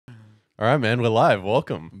All right, man, we're live.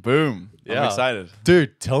 Welcome. Boom. Yeah. I'm excited.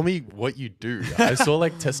 Dude, tell me what you do. I saw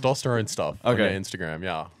like testosterone stuff on your Instagram.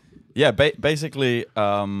 Yeah. Yeah, basically,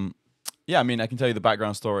 yeah, I mean, I can tell you the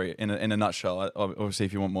background story in a nutshell. Obviously,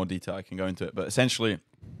 if you want more detail, I can go into it. But essentially,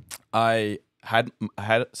 I had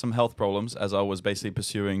some health problems as I was basically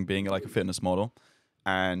pursuing being like a fitness model.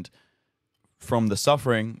 And from the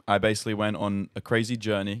suffering, I basically went on a crazy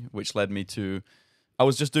journey, which led me to... I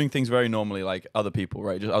was just doing things very normally like other people,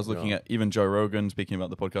 right? I was looking at even Joe Rogan, speaking about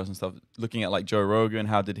the podcast and stuff, looking at like Joe Rogan,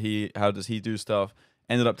 how does he do stuff?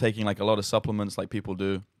 Ended up taking like a lot of supplements like people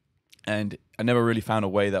do. And I never really found a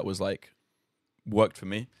way that was like worked for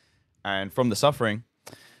me. And from the suffering,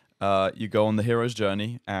 you go on the hero's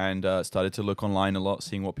journey and started to look online a lot,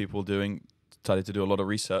 seeing what people were doing, started to do a lot of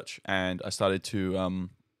research. And I started to,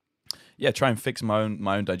 try and fix my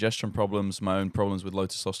own digestion problems, my own problems with low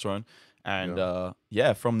testosterone. And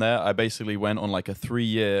from there, I basically went on like a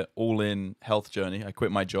 3-year all-in health journey. I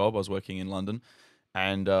quit my job. I was working in London.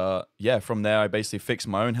 And from there, I basically fixed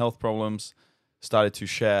my own health problems, started to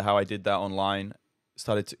share how I did that online,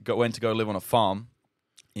 went to go live on a farm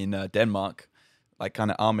in Denmark, like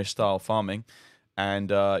kind of Amish-style farming.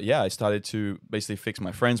 And I started to basically fix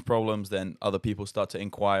my friends' problems. Then other people start to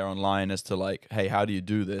inquire online as to like, hey, how do you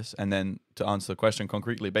do this? And then to answer the question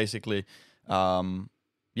concretely, basically...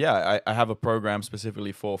 I have a program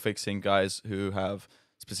specifically for fixing guys who have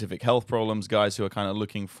specific health problems, guys who are kind of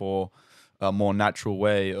looking for a more natural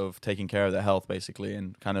way of taking care of their health, basically,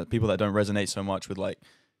 and kind of people that don't resonate so much with like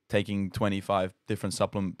taking 25 different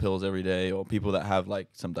supplement pills every day, or people that have like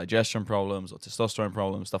some digestion problems or testosterone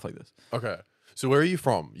problems, stuff like this. Okay. So where are you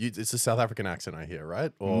from? It's a South African accent I hear,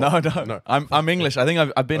 right? Or... No. I'm English. I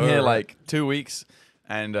think I've been here like 2 weeks.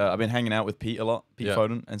 And I've been hanging out with Pete a lot, Pete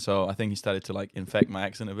Foden, and so I think he started to like infect my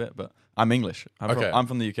accent a bit. But I'm English. I'm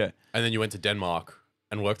from the UK. And then you went to Denmark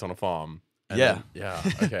and worked on a farm.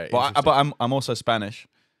 Okay. But I'm also Spanish,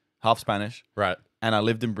 half Spanish. Right. And I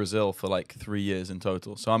lived in Brazil for like 3 years in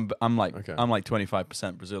total. So I'm like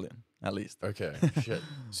 25% Brazilian at least. Okay. Shit.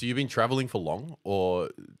 So you've been traveling for long, or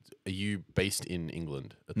are you based in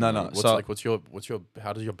England? No. What's your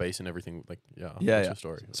how does your base and everything like? What's your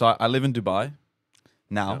story? So I live in Dubai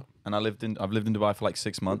now, and I've lived in Dubai for like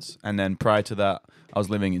 6 months, and then prior to that, I was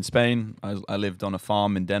living in Spain. I lived on a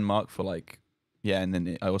farm in Denmark for like, and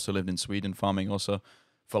then I also lived in Sweden farming also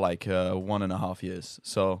for like 1.5 years.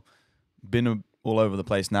 So been all over the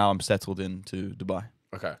place. Now I'm settled into Dubai.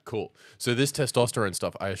 Okay, cool. So this testosterone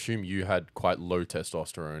stuff, I assume you had quite low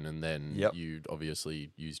testosterone, and then you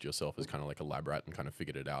obviously used yourself as kind of like a lab rat and kind of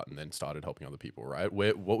figured it out, and then started helping other people, right?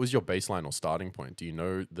 What was your baseline or starting point? Do you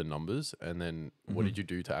know the numbers? And then what did you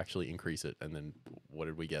do to actually increase it? And then what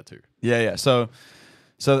did we get to? Yeah. So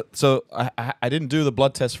I didn't do the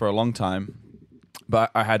blood test for a long time,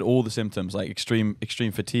 but I had all the symptoms like extreme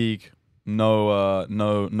fatigue, no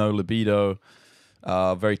libido.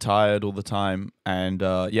 Very tired all the time, and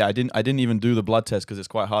I didn't even do the blood test because it's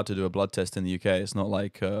quite hard to do a blood test in the UK. It's not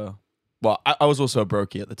like I was also a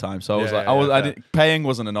brokey at the time, so paying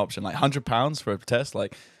wasn't an option. Like £100 for a test,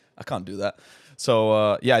 like I can't do that.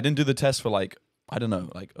 So I didn't do the test for like I don't know,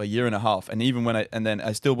 like a year and a half, and even when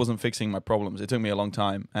I still wasn't fixing my problems. It took me a long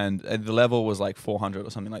time, and the level was like 400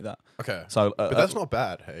 or something like that. Okay, so but that's not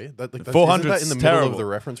bad, hey. That's 400 in the terrible. middle of the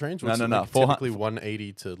reference range. No. Like typically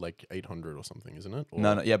 180 to like 800 or something, isn't it? Or?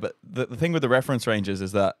 No. Yeah, but the thing with the reference ranges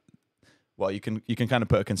is that, well, you can kind of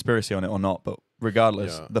put a conspiracy on it or not, but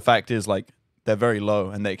regardless, the fact is like they're very low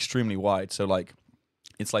and they're extremely wide. So like,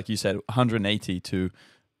 it's like you said, 180 to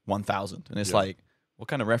 1,000, and it's like. What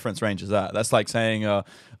kind of reference range is that? That's like saying,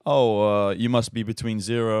 you must be between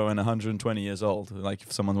 0 and 120 years old. Like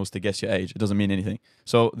if someone was to guess your age, it doesn't mean anything.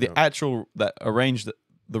 So the the range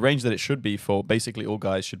that it should be for basically all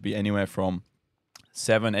guys should be anywhere from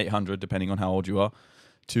 700-800, depending on how old you are,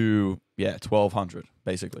 to 1,200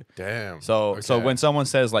 basically. Damn. So when someone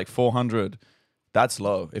says like 400, that's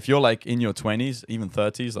low. If you're like in your 20s, even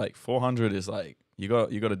 30s, like 400 is like. You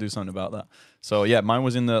got to do something about that. So mine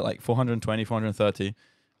was in the like 420, 430,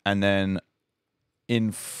 and then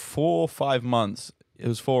in 4 or 5 months,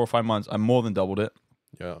 I more than doubled it.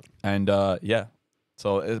 Yeah. And but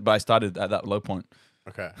I started at that low point.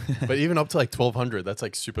 Okay, but even up to like 1,200, that's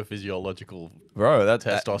like super physiological, bro. That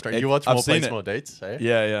testosterone. You watch More Plates, More Dates, hey?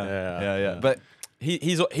 Yeah. But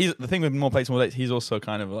he's the thing with More Plates, More Dates. He's also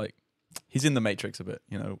kind of like he's in the matrix a bit,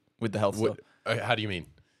 with the health stuff. How do you mean?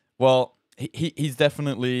 Well. He's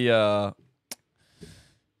definitely in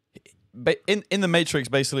the matrix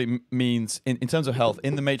basically means in terms of health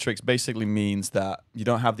in the matrix basically means that you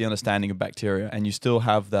don't have the understanding of bacteria, and you still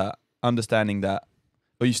have that understanding that,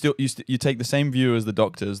 or you take the same view as the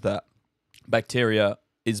doctors that bacteria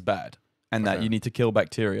is bad and that you need to kill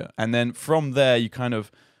bacteria. And then from there, you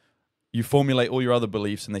formulate all your other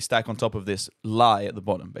beliefs and they stack on top of this lie at the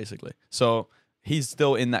bottom, basically. So he's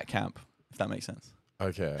still in that camp, if that makes sense.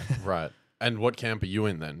 Okay, right. And what camp are you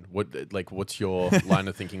in then? What's your line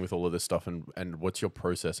of thinking with all of this stuff, and what's your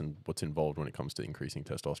process and what's involved when it comes to increasing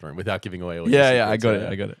testosterone without giving away all your secrets?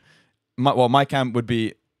 I got it. My camp would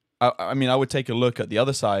be, I would take a look at the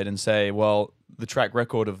other side and say, well, the track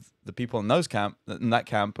record of the people in that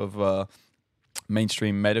camp of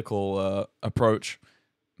mainstream medical approach,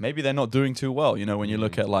 maybe they're not doing too well. You know, when you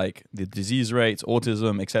look at like the disease rates,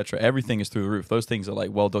 autism, etc., everything is through the roof. Those things are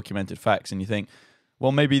like well documented facts, and you think,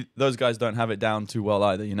 well, maybe those guys don't have it down too well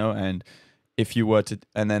either, you know. And if you were to,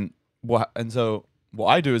 so what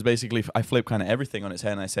I do is basically I flip kind of everything on its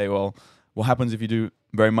head, and I say, well, what happens if you do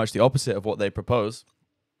very much the opposite of what they propose?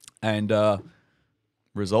 And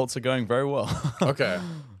results are going very well. Okay.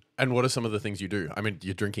 And what are some of the things you do? I mean,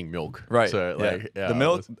 you're drinking milk, right? So the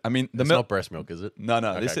milk. I mean, the milk. Not breast milk, is it? No.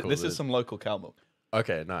 Okay, This is some local cow milk.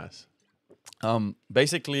 Okay, nice.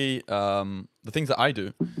 Basically, the things that I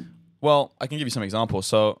do. Well, I can give you some examples.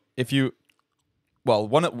 So a few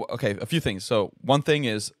things. So one thing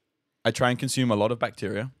is I try and consume a lot of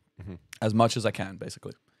bacteria, as much as I can,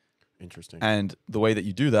 basically. Interesting. And the way that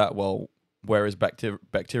you do that, well, where is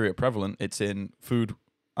bacteria prevalent? It's in food,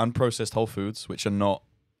 unprocessed whole foods, which are not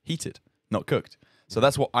heated, not cooked. So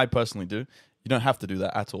that's what I personally do. You don't have to do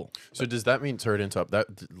that at all. So does that mean, sorry to interrupt, that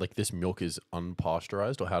like this milk is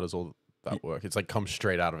unpasteurized, or how does all that work? It's like comes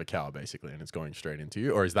straight out of a cow basically, and it's going straight into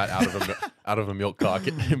you, or is that out of a milk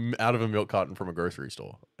carton out of a milk carton from a grocery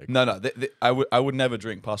store? Like, no. I would never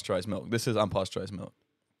drink pasteurized milk. This is unpasteurized milk.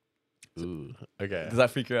 Ooh, okay. Does that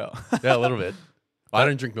freak you out? Yeah, a little bit. I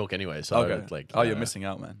don't drink milk anyway, so okay. You're missing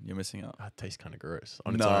out, man. You're missing out. It tastes kind of gross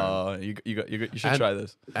on its own. No, you should try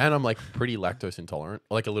this. And I'm like pretty lactose intolerant,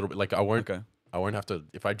 like a little bit. Like I won't have to,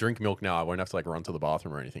 if I drink milk now, I won't have to like run to the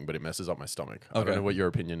bathroom or anything, but it messes up my stomach. I don't know what your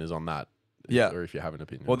opinion is on that. Yeah. Or if you have an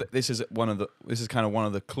opinion. Well, this is kind of one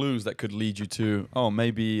of the clues that could lead you to,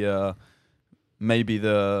 maybe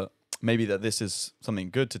that this is something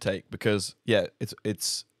good to take, because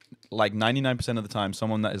it's like 99% of the time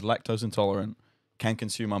someone that is lactose intolerant can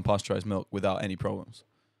consume unpasteurized milk without any problems.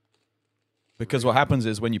 Because what happens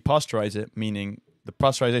is when you pasteurize it, meaning the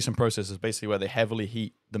pasteurization process is basically where they heavily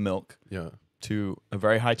heat the milk to a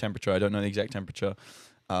very high temperature. I don't know the exact temperature.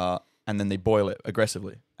 And then they boil it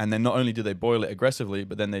aggressively. And then not only do they boil it aggressively,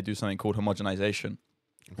 but then they do something called homogenization,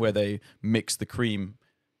 where they mix the cream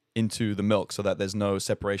into the milk so that there's no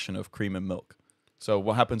separation of cream and milk. So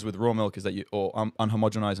what happens with raw milk is that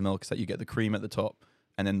unhomogenized milk is that you get the cream at the top,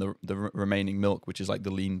 and then the remaining milk, which is like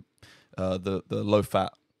the lean, the low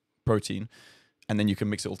fat protein, and then you can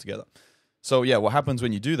mix it all together. So what happens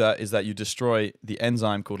when you do that is that you destroy the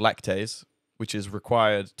enzyme called lactase, which is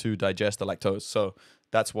required to digest the lactose. So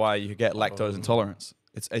that's why you get lactose intolerance.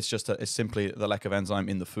 It's simply the lack of enzyme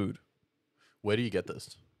in the food. Where do you get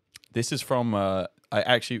this? This is from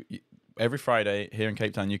every Friday here in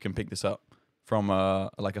Cape Town you can pick this up from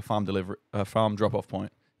like a farm drop-off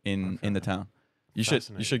point in the town. You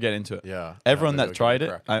should get into it. Yeah. Everyone that tried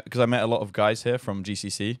it, because I met a lot of guys here from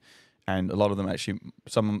GCC, and a lot of them actually,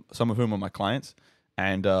 some of whom are my clients,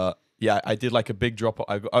 and I did like a big drop.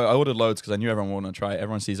 I ordered loads because I knew everyone wanted to try it.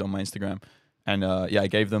 Everyone sees it on my Instagram, and I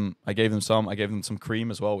gave them some. I gave them some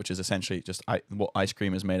cream as well, which is essentially just what ice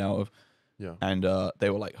cream is made out of. Yeah. And they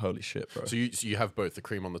were like, "Holy shit, bro!" So you have both the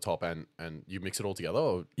cream on the top and you mix it all together?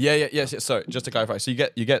 Or? Yes. So just to clarify, so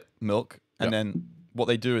you get milk, and then what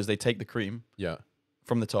they do is they take the cream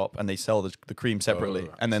from the top and they sell the cream separately,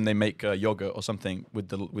 and then they make yogurt or something with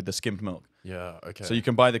the skimmed milk. Yeah, okay. So you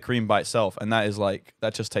can buy the cream by itself, and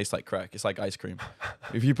that just tastes like crack. It's like ice cream.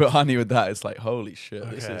 If you put honey with that, it's like, holy shit,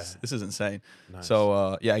 this is insane. Nice.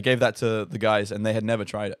 So I gave that to the guys, and they had never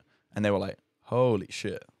tried it, and they were like, holy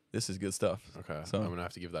shit, this is good stuff. Okay, so I'm gonna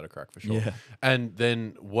have to give that a crack for sure. Yeah. And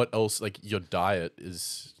then what else? Like your diet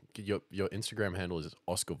is your Instagram handle is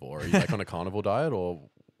Oscarvore. Are you like on a carnivore diet, or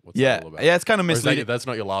what's that all about? Yeah, it's kind of misleading. That's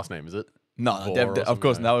not your last name, is it? No, of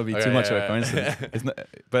course, that would be too much of a coincidence. It's not,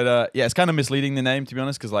 but it's kind of misleading, the name, to be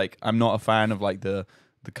honest, because like I'm not a fan of like the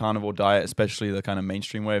carnivore diet, especially the kind of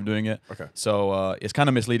mainstream way of doing it. Okay. So it's kind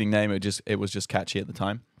of misleading name. It was just catchy at the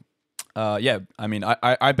time. I mean,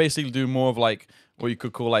 I basically do more of like what you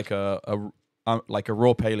could call like a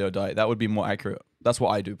raw paleo diet. That would be more accurate. That's what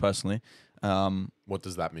I do personally. What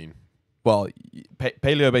does that mean? Well,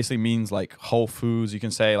 paleo basically means like whole foods. You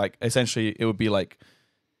can say like essentially it would be like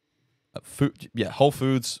food, whole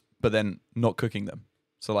foods, but then not cooking them.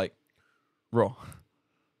 So like raw.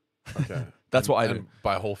 Okay. That's what I do.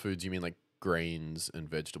 By whole foods, you mean like grains and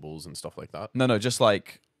vegetables and stuff like that? No, just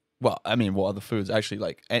like, well, I mean, what other foods? Actually,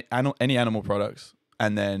 like any animal products,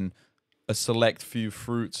 and then a select few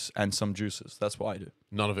fruits and some juices. That's what I do.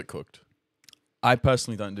 None of it cooked. I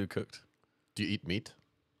personally don't do cooked. Do you eat meat?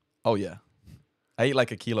 Oh yeah, I eat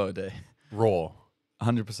like a kilo a day. Raw.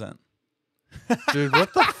 100%. Dude,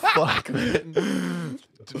 what the fuck, man?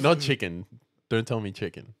 Not chicken. Don't tell me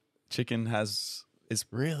chicken. Chicken is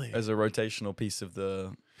really as a rotational piece of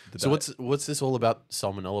the so diet. what's this all about?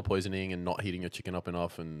 Salmonella poisoning and not heating your chicken up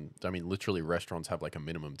enough, and I mean, literally, restaurants have like a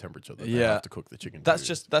minimum temperature that they have to cook the chicken. That's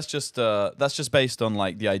just based on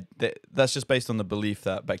like that's just based on the belief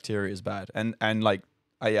that bacteria is bad, and like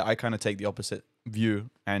I kind of take the opposite view,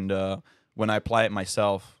 and when I apply it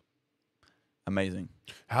myself, amazing.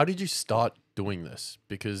 How did you start doing this?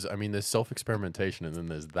 Because I mean, there's self-experimentation, and then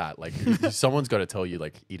there's that. Like, someone's got to tell you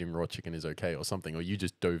like eating raw chicken is okay or something, or you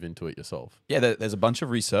just dove into it yourself. Yeah, there's a bunch of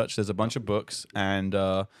research. There's a bunch of books, and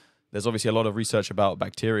there's obviously a lot of research about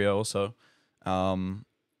bacteria also. And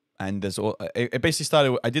there's it basically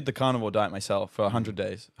started. I did the carnivore diet myself for 100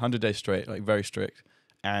 days, 100 days straight, like very strict.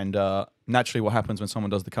 And naturally, what happens when someone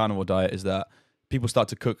does the carnivore diet is that people start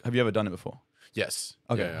to cook. Have you ever done it before? Yes.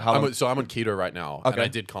 Okay. Yeah. I'm on keto right now. Okay. And I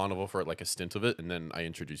did carnivore for like a stint of it, and then I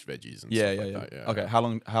introduced veggies and stuff like that. Yeah. Okay.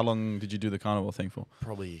 How long did you do the carnivore thing for?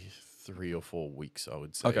 Probably 3 or 4 weeks, I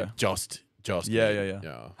would say. Okay. Just.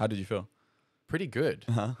 Yeah. How did you feel? Pretty good.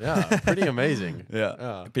 Yeah. Pretty amazing.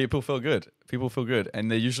 Yeah. People feel good. And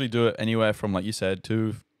they usually do it anywhere from, like you said,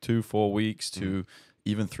 4 weeks to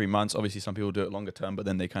even 3 months. Obviously, some people do it longer term, but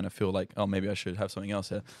then they kind of feel like, oh, maybe I should have something else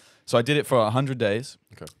here. So I did it for 100 days.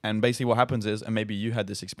 Okay. And basically what happens is, and maybe you had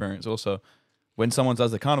this experience also, when someone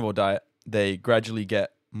does the carnivore diet, they gradually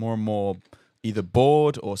get more and more either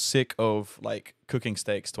bored or sick of like cooking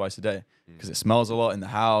steaks twice a day because it smells a lot in the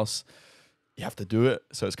house. You have to do it.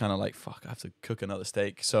 So it's kind of like, fuck, I have to cook another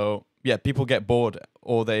steak. So yeah, people get bored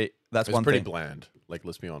or that's one thing. It's pretty bland. Like,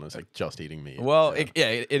 let's be honest, like just eating meat. Well,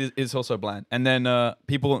 it's also bland. And then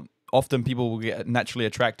people will get naturally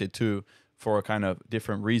attracted to, for a kind of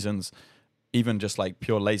different reasons, even just like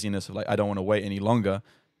pure laziness of like, I don't want to wait any longer,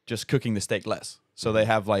 just cooking the steak less. So they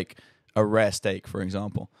have like a rare steak, for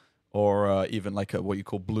example, or even like what you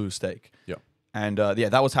call blue steak. Yeah. And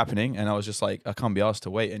that was happening. And I was just like, I can't be asked to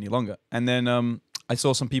wait any longer. And then I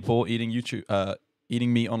saw some people eating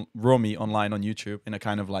raw meat online on YouTube in a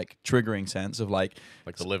kind of like triggering sense of like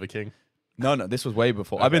the Liver King. No, this was way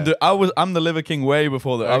before. Okay. I'm the Liver King way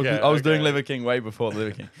before that. Okay, I was doing Liver King way before the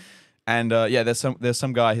Liver King. And there's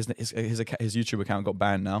some guy, his YouTube account got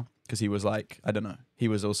banned now because he was like, I don't know, he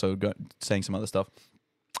was also saying some other stuff,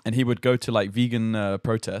 and he would go to like vegan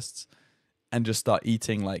protests and just start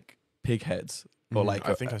eating like pig heads or like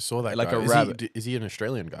I think I saw that like guy. a rabbit. Is he an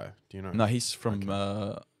Australian guy? Do you know? No, he's from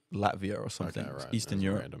Latvia or something, right. Eastern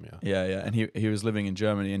Europe. Random, Yeah, and he was living in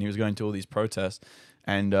Germany, and he was going to all these protests,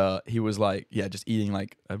 and he was like, just eating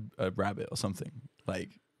like a rabbit or something,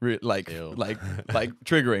 like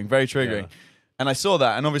triggering, very triggering. Yeah. And I saw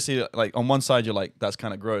that, and obviously, like on one side you're like, that's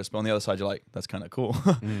kind of gross, but on the other side you're like, that's kind of cool.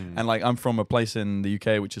 And like, I'm from a place in the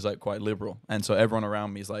UK which is like quite liberal, and so everyone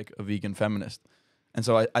around me is like a vegan feminist, and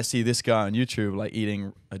so I see this guy on YouTube like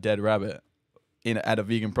eating a dead rabbit at a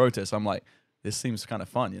vegan protest. I'm like, this seems kind of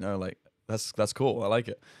fun, you know, like that's cool. I like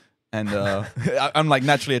it, and I'm like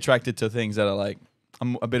naturally attracted to things that are like,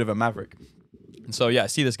 I'm a bit of a maverick, and so I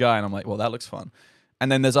see this guy and I'm like, well, that looks fun.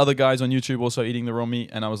 And then there's other guys on YouTube also eating the raw meat,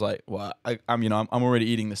 and I was like, well, I'm already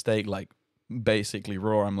eating the steak like basically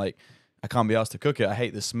raw. I'm like, I can't be asked to cook it. I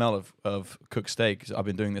hate the smell of cooked steak. I've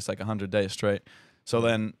been doing this like 100 days straight. So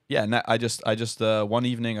then I just one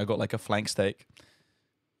evening I got like a flank steak.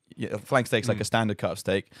 Yeah, a flank steak's like a standard cut of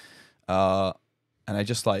steak. And I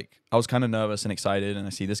just like, I was kind of nervous and excited, and I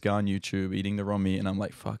see this guy on YouTube eating the raw meat, and I'm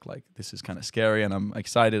like, fuck, like this is kind of scary, and I'm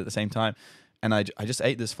excited at the same time. And I just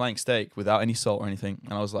ate this flank steak without any salt or anything,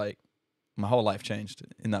 and I was like, my whole life changed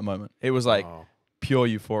in that moment. It was like pure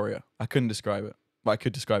euphoria. I couldn't describe it, but I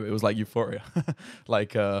could describe it. It was like euphoria.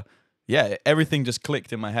 Like, everything just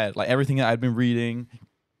clicked in my head. Like everything that I'd been reading,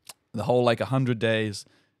 the whole like 100 days,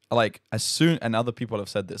 like as soon, and other people have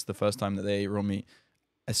said this the first time that they ate raw meat,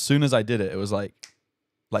 as soon as I did it, it was like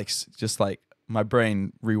just like my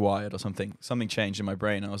brain rewired or something. Something changed in my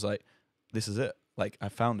brain. I was like, this is it. Like I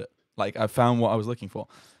found it. Like I found what I was looking for.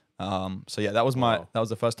 So yeah, that was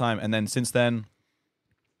the first time. And then since then,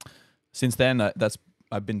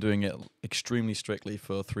 I've been doing it extremely strictly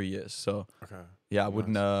for 3 years. So I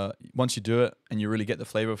wouldn't. Once you do it and you really get the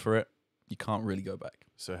flavor for it, you can't really go back.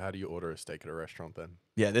 So how do you order a steak at a restaurant then?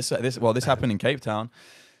 Yeah, this happened in Cape Town.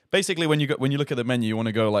 basically when you look at the menu, you want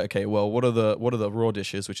to go like, okay, well, what are the raw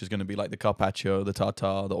dishes, which is going to be like the carpaccio, the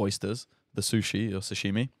tartare, the oysters, the sushi or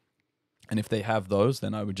sashimi. And if they have those,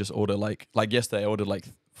 then I would just order like yesterday I ordered like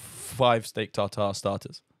 5 steak tartare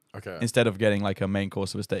starters. Okay. Instead of getting like a main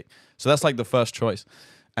course of a steak. So that's like the first choice.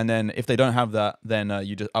 And then if they don't have that, then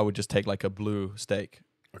I would just take like a blue steak.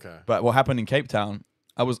 Okay. But what happened in Cape Town,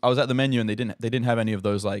 I was at the menu and they didn't have any of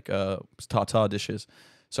those like tartare dishes.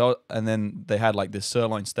 So and then they had like this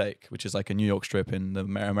sirloin steak, which is like a New York strip in the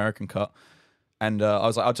American cut. And I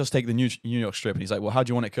was like, I'll just take the New York strip. And he's like, well, how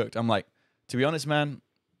do you want it cooked? I'm like, to be honest, man,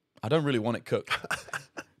 I don't really want it cooked.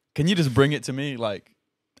 Can you just bring it to me like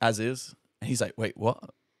as is? And he's like, wait, what?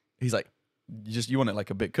 He's like, you want it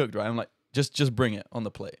like a bit cooked, right? I'm like, just bring it on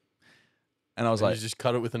the plate. And I was like, you just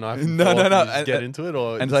cut it with a knife. No. And get into it,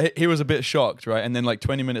 or and like, he was a bit shocked, right? And then like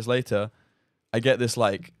 20 minutes later, I get this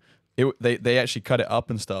like, they actually cut it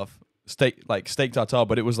up and stuff, steak tartare,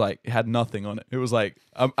 but it was like it had nothing on it. It was like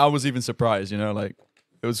I was even surprised, you know, like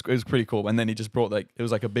it was pretty cool. And then he just brought like it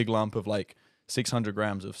was like a big lump of like 600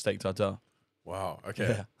 grams of steak tartare. Wow. Okay.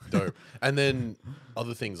 Yeah. Dope. And then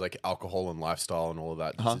other things like alcohol and lifestyle and all of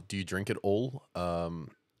that. Do you drink it all?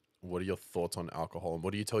 What are your thoughts on alcohol? And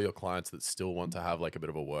what do you tell your clients that still want to have like a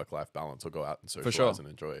bit of a work-life balance or go out and socialize and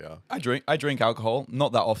enjoy it? Yeah. I drink alcohol,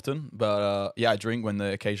 not that often, but yeah, I drink when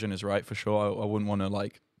the occasion is right for sure. I wouldn't want to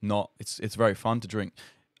like not. It's very fun to drink.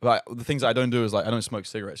 But the things I don't do is like I don't smoke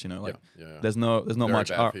cigarettes. You know, like there's not very much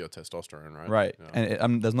bad for your testosterone, right? Right, yeah.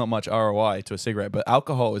 And there's not much ROI to a cigarette, but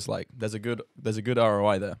alcohol is like there's a good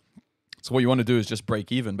ROI there. So what you want to do is just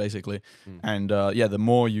break even, basically, and the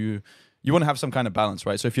more you want to have some kind of balance,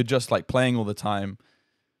 right? So if you're just like playing all the time,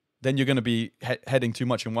 then you're going to be heading too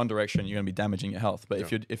much in one direction. You're going to be damaging your health.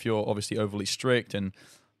 But if you're obviously overly strict and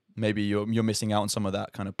maybe you're missing out on some of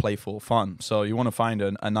that kind of playful fun. So you want to find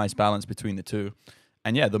a nice balance between the two.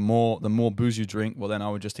 And yeah, the more booze you drink, well, then I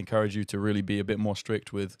would just encourage you to really be a bit more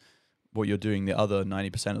strict with what you're doing the other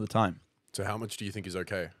 90% of the time. So how much do you think is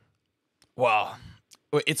okay? Well,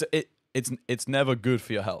 it's never good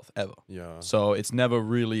for your health ever. Yeah. So it's never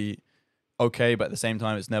really okay, but at the same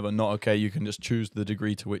time, it's never not okay. You can just choose the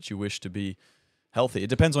degree to which you wish to be healthy. It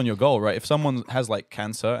depends on your goal, right? If someone has like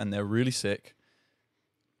cancer and they're really sick,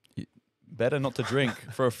 better not to drink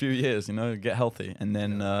for a few years, you know, get healthy and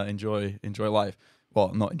then enjoy life.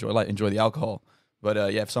 Well, not enjoy life, enjoy the alcohol. But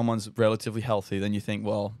if someone's relatively healthy, then you think,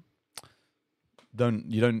 well,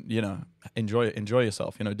 enjoy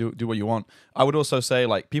yourself, you know, do what you want. I would also say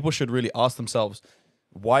like people should really ask themselves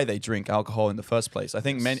why they drink alcohol in the first place. I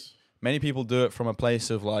think many people do it from a place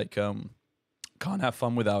of like can't have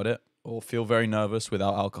fun without it or feel very nervous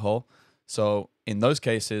without alcohol. So in those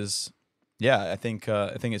cases, I think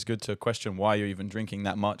it's good to question why you're even drinking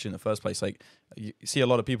that much in the first place. Like you see a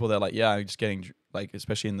lot of people, they're like, I'm just getting like,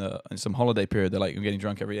 especially in some holiday period, they're like, I'm getting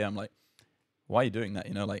drunk every day. I'm like, why are you doing that?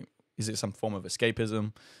 You know, like, is it some form of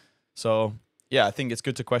escapism? So yeah, I think it's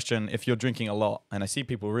good to question if you're drinking a lot. And I see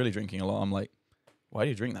people really drinking a lot. I'm like, why do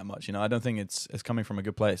you drink that much? You know, I don't think it's coming from a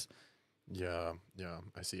good place. Yeah,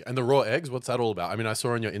 I see. And the raw eggs, what's that all about? I mean, I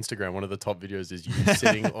saw on your Instagram, one of the top videos is you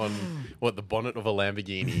sitting on the bonnet of a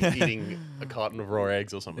Lamborghini eating a carton of raw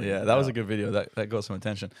eggs or something. Yeah, that was a good video. That got some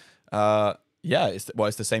attention. It's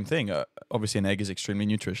the same thing. Obviously, an egg is extremely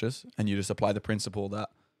nutritious, and you just apply the principle that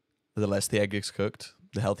the less the egg is cooked,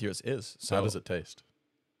 the healthier it is. So how does it taste?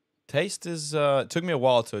 Taste is took me a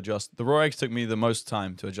while to adjust. The raw eggs took me the most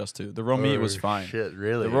time to adjust to. The raw meat was fine. Shit,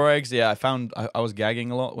 really? The raw eggs, I found I was gagging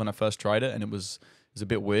a lot when I first tried it, and it was a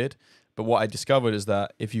bit weird. But what I discovered is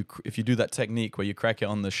that if you do that technique where you crack it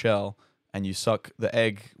on the shell and you suck the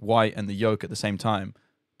egg white and the yolk at the same time,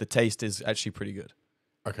 the taste is actually pretty good.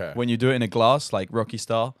 Okay. When you do it in a glass like Rocky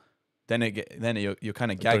style, then you're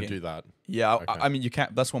kind of gagging. Don't do that. Yeah, okay. I mean you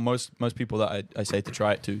can't. That's what most people that I say to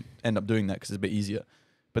try it to end up doing that because it's a bit easier.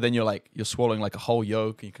 But then you're swallowing like a whole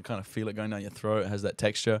yolk and you can kind of feel it going down your throat. It has that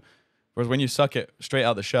texture. Whereas when you suck it straight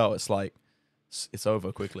out the shell, it's like, it's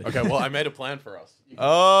over quickly. Okay, well, I made a plan for us.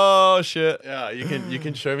 Oh, shit. Yeah, you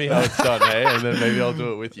can show me how it's done, hey? And then maybe I'll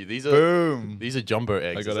do it with you. These are jumbo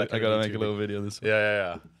eggs. I gotta make a little video of this one.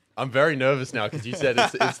 Yeah. I'm very nervous now because you said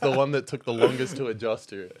it's the one that took the longest to adjust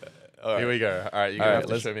to. All right. Here we go. All right, you're going to have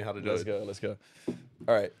to show me how to do it. Let's go.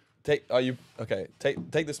 All right. Take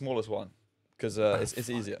the smallest one. Because it's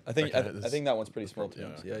easier. I think that one's pretty small.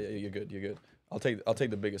 Yeah, you're good. I'll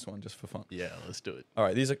take the biggest one just for fun. Yeah, let's do it. All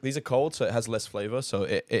right, these are cold, so it has less flavor. So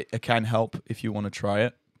it can help if you want to try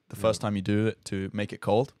it the first time you do it to make it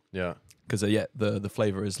cold. Yeah. Because the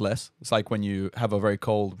flavor is less. It's like when you have a very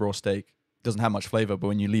cold raw steak, it doesn't have much flavor, but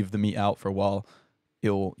when you leave the meat out for a while,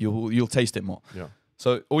 you'll taste it more. Yeah.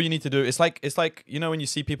 So all you need to do, it's like when you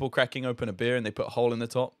see people cracking open a beer and they put a hole in the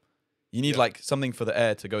top. You need like something for the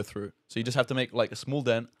air to go through. So you just have to make like a small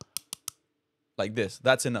dent, like this.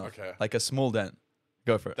 That's enough. Okay. Like a small dent.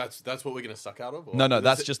 Go for it. That's what we're gonna suck out of. Or No,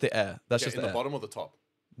 that's just the air. That's just in the the air. bottom or the top.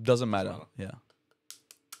 Doesn't matter. Yeah.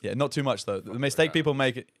 Yeah, not too much though. The mistake people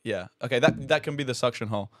make it. Yeah. Okay, that can be the suction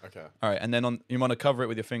hole. Okay. All right, and then you want to cover it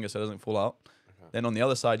with your finger so it doesn't fall out. Okay. Then on the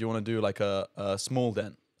other side, you want to do like a small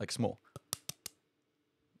dent, like small.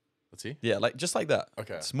 Let's see. Yeah, like just like that.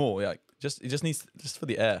 Okay. Small. Yeah. It just needs just for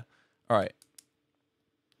the air. All right.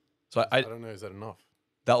 So I don't know. Is that enough?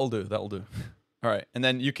 That'll do. All right, and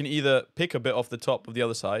then you can either pick a bit off the top of the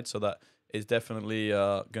other side, so that is definitely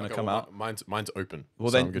gonna come out. Mine's open.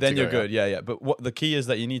 Well, so then you're good. Yeah. But what the key is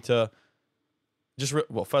that you need to just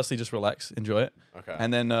firstly just relax, enjoy it. Okay.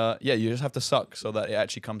 And then you just have to suck so that it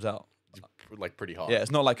actually comes out. Like pretty hard. Yeah,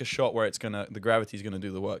 it's not like a shot where the gravity's gonna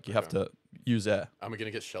do the work. You have to use air. Am I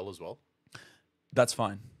gonna get shell as well? That's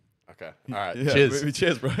fine. Okay. All right. Yeah, cheers.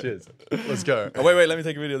 Cheers, bro. Cheers. Let's go. Oh, wait. Let me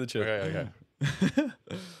take a video of the cheers. Okay.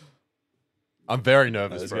 I'm very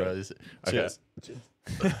nervous, bro. Okay. Cheers. Cheers.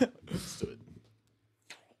 Let's do it.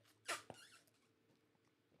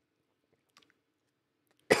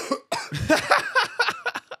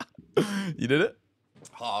 You did it?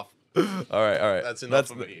 Half. All right. That's enough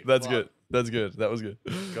for me. That's good. That's good. That was good.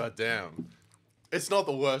 God damn. It's not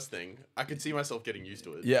the worst thing. I could see myself getting used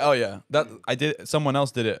to it. Yeah. Oh yeah. Someone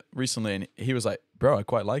else did it recently, and he was like, "Bro, I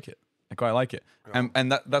quite like it. Oh.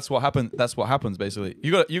 And that's what happened. That's what happens basically.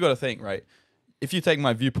 You got to think, right? If you take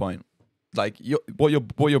my viewpoint, like what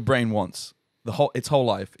your brain wants, its whole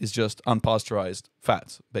life is just unpasteurized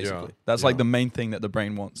fats. Basically, that's like the main thing that the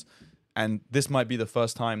brain wants. And this might be the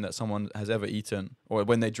first time that someone has ever eaten, or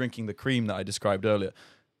when they're drinking the cream that I described earlier,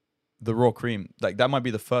 the raw cream, like that might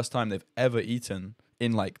be the first time they've ever eaten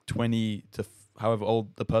in like 20 to however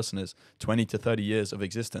old the person is, 20 to 30 years of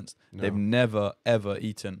existence. No. They've never, ever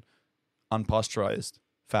eaten unpasteurized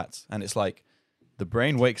fats. And it's like the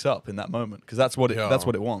brain wakes up in that moment because that's what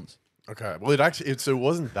it wants. Okay. Well, it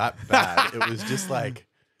wasn't that bad. It was just like,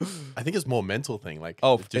 I think it's more mental thing. Like,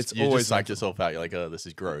 you just psych yourself out. You're like, oh, this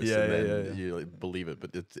is gross. Yeah, and then you like, believe it.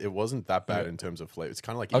 But it wasn't that bad in terms of flavor. It's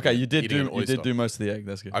kind of like you did do most of the egg.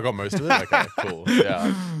 That's good. I got most of it. Okay, cool.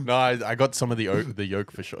 Yeah. No, I got some of the yolk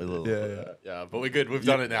for sure. Yeah. But we're good. We've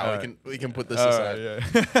done it now. We can put this aside.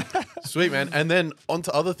 Right, Sweet, man. And then on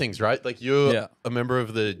to other things, right? Like you're a member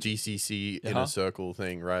of the GCC Inner Circle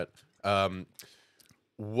thing, right?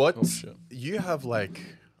 You have like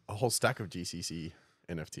a whole stack of GCC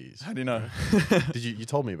NFTs. How do you know? Did you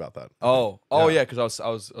told me about that? Yeah, because I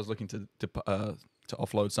was looking to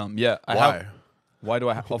offload some. Yeah. Why do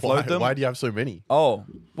I offload them? Why do you have so many? Oh,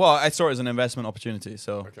 well, I saw it as an investment opportunity.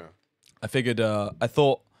 So I figured I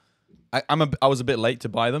thought I was a bit late to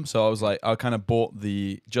buy them, so I was like I kind of bought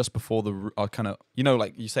just before like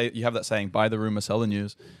you have that saying, buy the rumor, sell the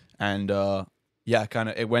news, and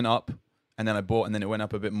it went up, and then I bought, and then it went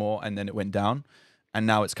up a bit more, and then it went down. And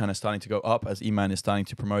now it's kind of starting to go up as E-Man is starting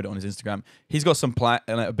to promote it on his Instagram. He's got some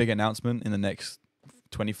a big announcement in the next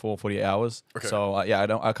 24, 48 hours. Okay. So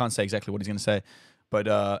I can't say exactly what he's going to say, but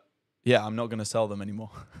I'm not going to sell them anymore.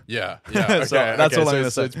 Yeah. Okay. So that's all I'm going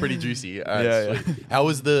to say. So it's pretty juicy. How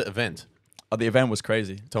was the event? The event was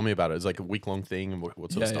crazy. Tell me about it. It's like a week-long thing. And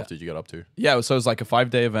what sort of stuff did you get up to? Yeah, so it was like a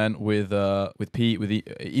 5-day event with Pete.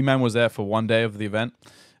 E-Man was there for 1 day of the event.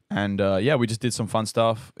 And we just did some fun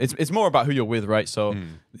stuff. It's more about who you're with, right? So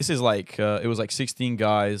this is like it was like 16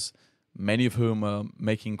 guys, many of whom are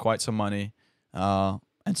making quite some money. And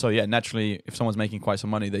so naturally, if someone's making quite some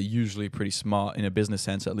money, they're usually pretty smart in a business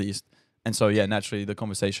sense, at least. And so naturally, the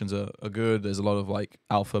conversations are good. There's a lot of like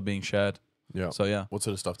alpha being shared. Yeah. So what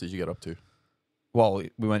sort of stuff did you get up to? Well,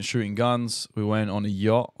 we went shooting guns. We went on a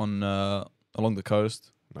yacht along the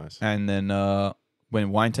coast. Nice. And then. Went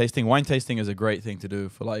wine tasting. Wine tasting is a great thing to do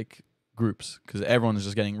for like groups because everyone is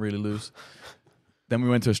just getting really loose. Then we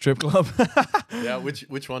went to a strip club. Yeah,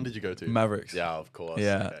 which one did you go to? Mavericks. Yeah, of course.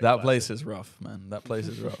 Yeah, okay, that place is rough, man. That place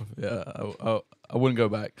is rough. Yeah, I wouldn't go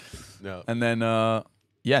back. No. And then and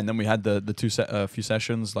then we had the few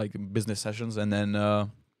sessions, like business sessions, and then I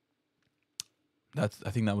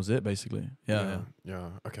think that was it basically. Yeah.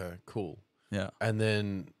 Okay. Cool. Yeah. And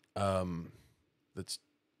then that's.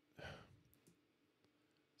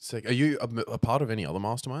 Sick. Are you a part of any other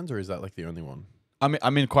masterminds, or is that like the only one?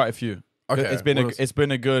 I'm in quite a few. Okay. It's been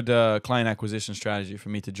a good client acquisition strategy for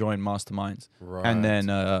me to join masterminds, right. And then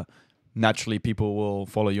naturally people will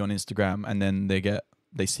follow you on Instagram, and then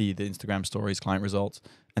they see the Instagram stories, client results,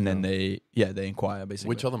 and then they inquire basically.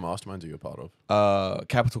 Which other masterminds are you a part of?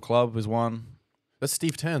 Capital Club is one. That's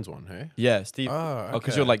Steve Tan's one, hey? Yeah, Steve. Oh, Oh,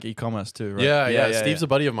 because you're like e-commerce too, right? Yeah. Steve's a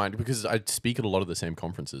buddy of mine because I speak at a lot of the same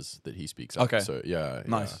conferences that he speaks at. Okay. So yeah.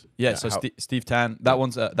 Nice. Yeah. So Steve Tan, that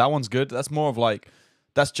one's good. That's more of like,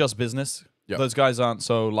 that's just business. Yeah. Those guys aren't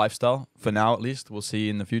so lifestyle for now, at least. We'll see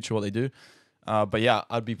in the future what they do. But yeah,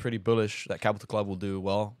 I'd be pretty bullish that Capital Club will do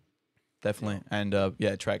well. Definitely. Yeah. And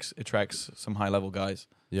it tracks some high level guys.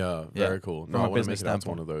 Yeah, very cool. No, I want to make it out to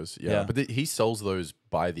one of those. Yeah. But he sells those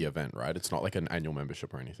by the event, right? It's not like an annual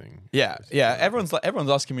membership or anything. Yeah. Everyone's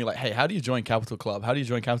asking me like, hey, how do you join Capital Club? How do you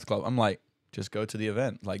join Capital Club? I'm like, just go to the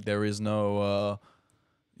event. Like there is no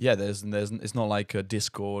there's it's not like a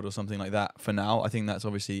Discord or something like that for now. I think that's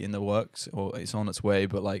obviously in the works or it's on its way.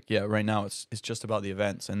 But like, yeah, right now it's just about the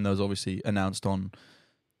events, and those obviously announced on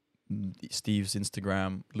Steve's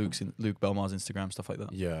Instagram, Luke Belmar's Instagram, stuff like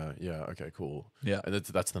that. Yeah. Okay, cool. Yeah, and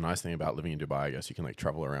that's the nice thing about living in Dubai. I guess you can like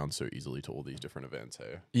travel around so easily to all these different events.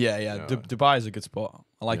 Hey. Yeah. Dubai is a good spot.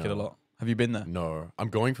 I like it a lot. Have you been there? No, I'm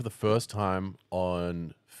going for the first time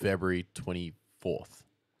on February 24th.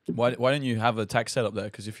 Why don't you have a tax setup there?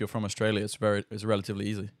 Because if you're from Australia, it's relatively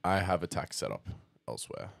easy. I have a tax setup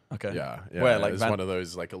elsewhere. Okay. Yeah. Where, like it's one of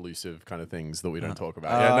those like elusive kind of things that we don't talk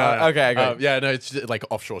about. Okay. It's just, like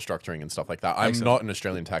offshore structuring and stuff like that. I'm not an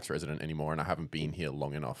Australian tax resident anymore, and I haven't been here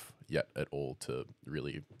long enough yet at all to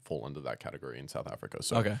really fall under that category in South Africa.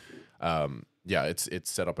 So, it's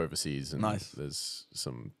set up overseas, and there's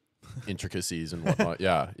some intricacies and whatnot.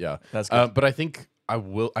 Yeah. That's good. But I think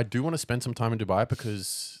I do want to spend some time in Dubai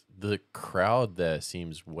because the crowd there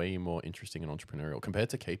seems way more interesting and entrepreneurial compared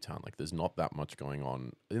to Cape Town. Like there's not that much going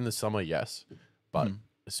on in the summer, yes, but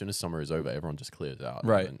as soon as summer is over, everyone just clears out.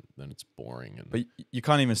 Right. And then it's boring. And but you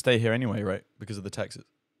can't even stay here anyway, right? Because of the taxes.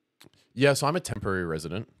 Yeah, so I'm a temporary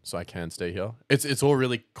resident, so I can stay here. It's all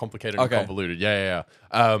really complicated and convoluted. Yeah.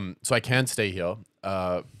 So I can stay here.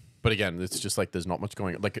 But again, it's just like there's not much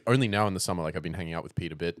going on. Like only now in the summer, like I've been hanging out with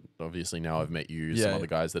Pete a bit. Obviously now I've met you, some other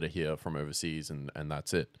guys that are here from overseas, and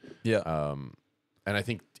that's it. Yeah. And I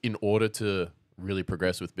think in order to really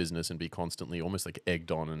progress with business and be constantly almost like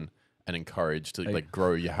egged on and encouraged to like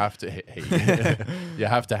grow, you have to you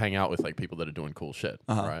have to hang out with like people that are doing cool shit,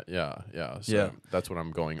 right? Yeah. So that's what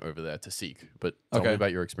I'm going over there to seek. But tell me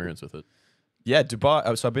about your experience with it. Yeah,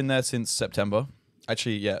 Dubai. So I've been there since September.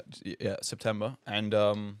 Actually, yeah, September, and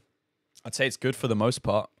I'd say it's good for the most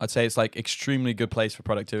part. I'd say it's like extremely good place for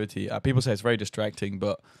productivity. People say it's very distracting,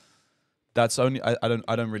 but that's only I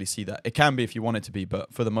don't really see that. It can be if you want it to be,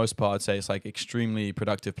 but for the most part, I'd say it's like extremely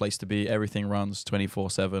productive place to be. Everything runs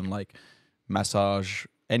 24/7, like massage,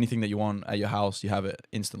 anything that you want at your house, you have it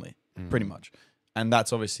instantly, pretty much. And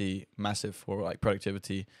that's obviously massive for like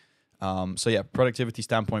productivity. So yeah, productivity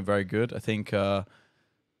standpoint, very good. I think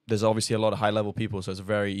there's obviously a lot of high level people, so it's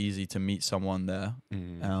very easy to meet someone there.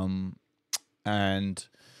 And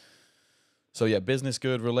so yeah, business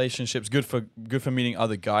good, relationships good for meeting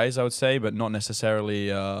other guys, I would say, but not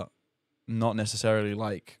necessarily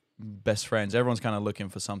like best friends. Everyone's kind of looking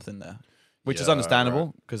for something there, which is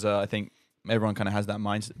understandable because I think everyone kind of has that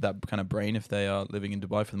mind, that kind of brain if they are living in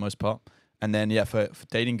Dubai for the most part. And then yeah, for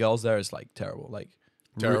dating girls there is like terrible, like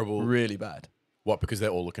really bad. What? Because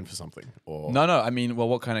they're all looking for something? Or no. I mean, well,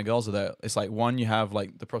 what kind of girls are there? It's like one, you have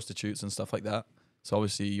like the prostitutes and stuff like that. So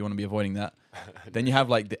obviously you want to be avoiding that. Then you have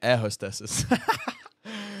like the air hostesses,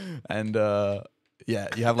 and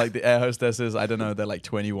you have like the air hostesses. I don't know, they're like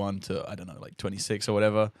 21 to like 26 or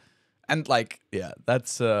whatever. And like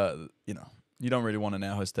that's you don't really want an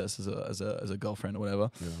air hostess as a girlfriend or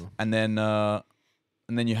whatever. Yeah.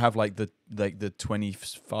 And then you have like the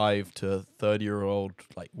 25 to 30-year-old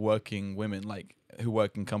like working women like who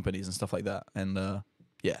work in companies and stuff like that. And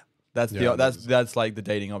that's like the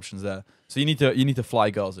dating options there. So you need to fly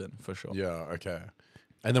girls in for sure. Yeah, okay.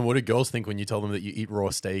 And then what do girls think when you tell them that you eat raw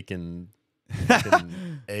steak and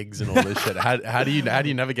eggs and all this shit? How do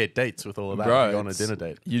you navigate dates with all of that? Bro, you go on a dinner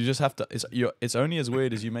date. You just have to. It's only as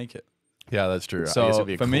weird as you make it. Yeah, that's true. So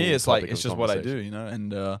for me, it's like it's just what I do,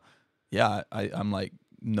 And I'm like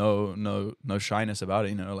no shyness about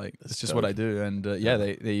it, Like it's just what I do. And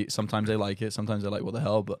they sometimes they like it, sometimes they're like, what the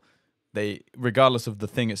hell, but they, regardless of the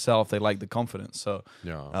thing itself, they like the confidence. So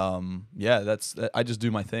that's I just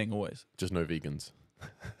do my thing always. Just no vegans.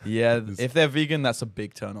 Yeah, if they're vegan, that's a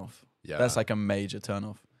big turn off. Yeah, that's like a major turn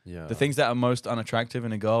off. Yeah, the things that are most unattractive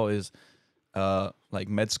in a girl is like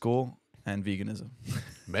med school and veganism.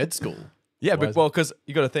 Med school. Yeah, but because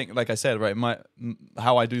you got to think, like I said, right?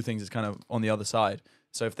 How I do things is kind of on the other side.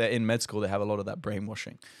 So if they're in med school, they have a lot of that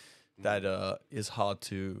brainwashing that is hard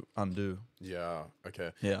to undo. Yeah.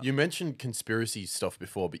 Okay. Yeah. You mentioned conspiracy stuff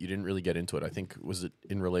before, but you didn't really get into it. I think was it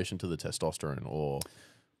in relation to the testosterone or?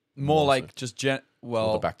 More like so. just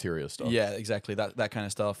All the bacteria stuff. Yeah, exactly. That kind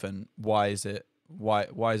of stuff. And why is it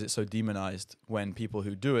so demonized when people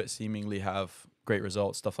who do it seemingly have great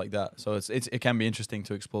results, stuff like that. So it can be interesting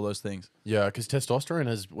to explore those things. Yeah, because testosterone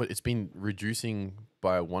it's been reducing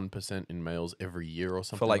by 1% in males every year or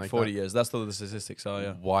something for like 40 that. years. That's what the statistics are.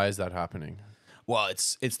 Yeah. Why is that happening? Well,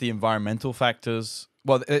 it's the environmental factors.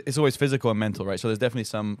 Well, it's always physical and mental, right? So there's definitely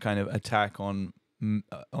some kind of attack on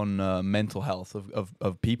mental health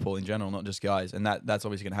of people in general, not just guys, and that's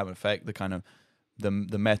obviously going to have an effect. The kind of the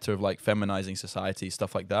meta of like feminizing society,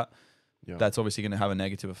 stuff like that. Yeah. That's obviously going to have a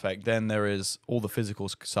negative effect. Then there is all the physical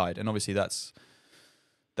side, and obviously that's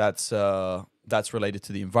related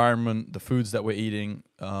to the environment, the foods that we're eating,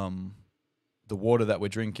 the water that we're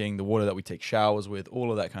drinking, the water that we take showers with,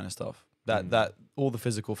 all of that kind of stuff. That all the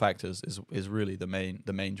physical factors is really the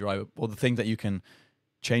main driver, or the thing that you can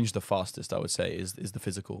change the fastest, I would say, is the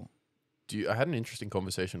physical. I had an interesting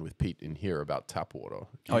conversation with Pete in here about tap water.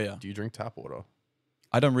 Do you drink tap water?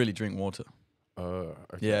 I don't really drink water.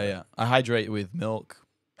 Okay. Yeah. I hydrate with milk.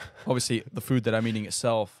 Obviously, the food that I'm eating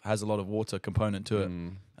itself has a lot of water component to it.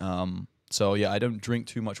 So yeah, I don't drink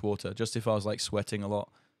too much water. Just if I was like sweating a lot,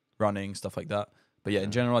 running, stuff like that. But yeah,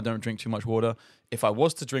 in general, I don't drink too much water. If I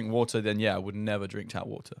was to drink water, then yeah, I would never drink tap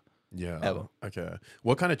water. Yeah. Ever. Okay.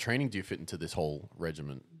 What kind of training do you fit into this whole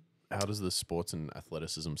regimen? How does the sports and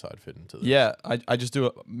athleticism side fit into this? Yeah, I just do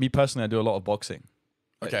it. Me personally, I do a lot of boxing.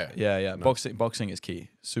 Okay. Yeah. Nice. Boxing is key,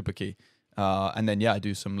 super key. And then yeah, I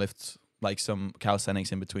do some lifts, like some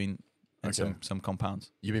calisthenics in between, and some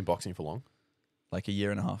compounds. You've been boxing for long? Like a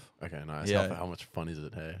year and a half. Okay, nice. Yeah. How much fun is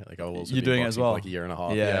it? Hey, like I also You're doing it as well. For like a year and a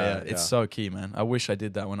half. Yeah. It's so key, man. I wish I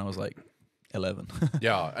did that when I was like 11.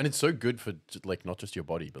 Yeah, and it's so good for like not just your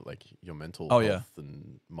body, but like your mental health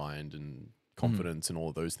and mind and confidence and all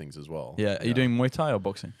of those things as well. Yeah. Are you doing Muay Thai or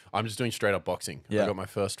boxing? I'm just doing straight up boxing. Yeah. I got my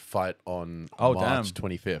first fight on March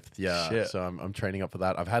 25th. Yeah. Shit. So I'm training up for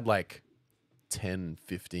that. I've had like 10,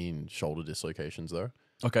 15 shoulder dislocations though.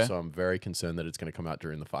 Okay. So I'm very concerned that it's going to come out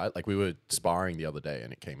during the fight. Like we were sparring the other day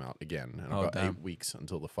and it came out again. And I've got 8 weeks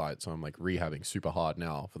until the fight. So I'm like rehabbing super hard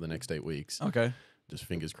now for the next 8 weeks. Okay. Just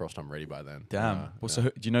fingers crossed I'm ready by then. Damn. So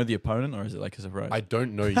do you know the opponent or is it like a surprise? I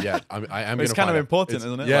don't know yet. I am. It's kind of important,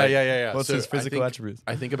 isn't it? Yeah, yeah. What's his physical attributes?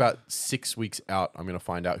 I think about 6 weeks out, I'm going to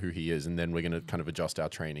find out who he is, and then we're going to kind of adjust our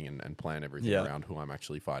training and plan everything around who I'm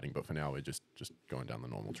actually fighting. But for now, we're just going down the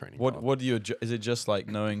normal training. What do you? Is it just like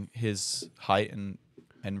knowing his height and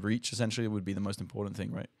reach? Essentially, would be the most important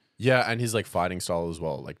thing, right? Yeah, and his like fighting style as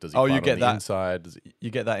well. Like, does he fight on the inside?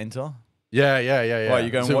 You get that intel? Yeah. Why, you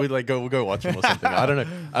going? So we'll go watch him or something. I don't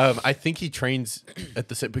know. I think he trains at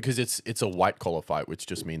the set because it's a white collar fight, which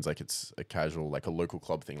just means like it's a casual, like a local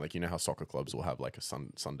club thing. Like you know how soccer clubs will have like a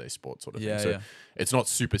Sunday sport sort of thing. So it's not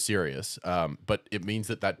super serious, but it means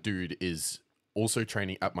that dude is also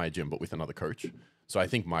training at my gym, but with another coach. So I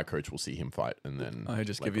think my coach will see him fight, and then he'll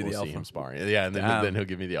just give you the alpha. See him sparring. Yeah, and then he'll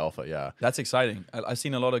give me the alpha. Yeah, that's exciting. I've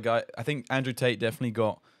seen a lot of guys. I think Andrew Tate definitely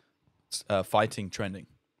got fighting trending.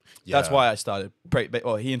 Yeah. That's why I started.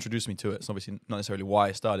 Well, he introduced me to it. It's obviously not necessarily why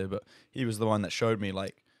I started, but he was the one that showed me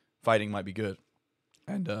like fighting might be good.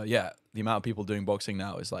 And the amount of people doing boxing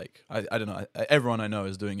now is like I don't know. Everyone I know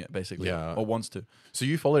is doing it basically, or wants to. So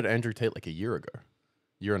you followed Andrew Tate like a year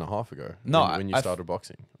and a half ago. No, when you started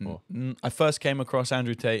boxing. I first came across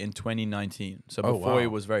Andrew Tate in 2019. So before he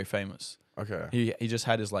was very famous. Okay. He just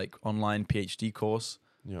had his like online PhD course,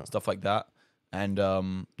 stuff like that. And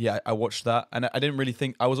I watched that, and I didn't really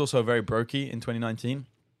think. I was also very brokey in 2019,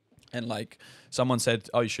 and like someone said,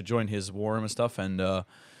 "Oh, you should join his war room and stuff." And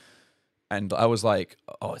I was like,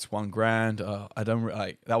 "Oh, it's $1,000. I don't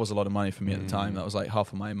like that was a lot of money for me at the time. That was like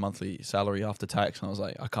half of my monthly salary after tax, and I was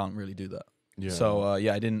like, I can't really do that." Yeah. So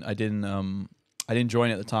I didn't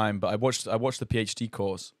join at the time, but I watched the PhD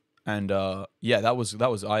course. And that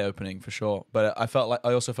was eye opening for sure. But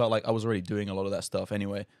I also felt like I was already doing a lot of that stuff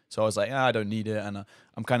anyway. So I was like, I don't need it, and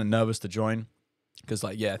I'm kind of nervous to join because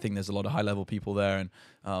I think there's a lot of high level people there, and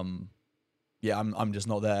I'm just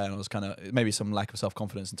not there. And I was kind of maybe some lack of self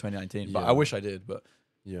confidence in 2019. But I wish I did. But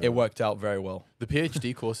it worked out very well. The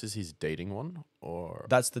PhD course is his dating one, or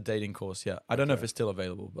that's the dating course. Yeah, I don't know if it's still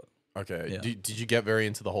available, but. Okay. Yeah. Did you get very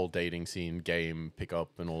into the whole dating scene, game,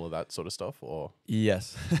 pickup, and all of that sort of stuff, or?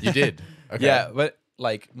 Yes. You did. Okay. Yeah, but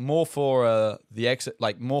like more for the exit,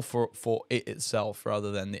 like more for it itself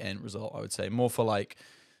rather than the end result. I would say more for like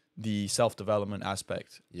the self-development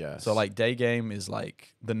aspect. Yeah. So like day game is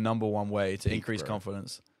like the number one way to increase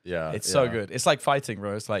confidence. Yeah. It's so good. It's like fighting,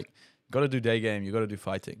 bro. It's like you got to do day game. You got to do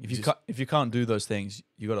fighting. If you can't do those things,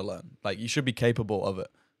 you got to learn. Like you should be capable of it.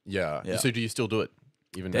 Yeah. So do you still do it?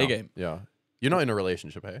 Even day now? Game. Yeah. You're not in a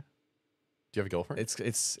relationship, hey? Do you have a girlfriend?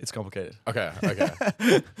 It's complicated. Okay.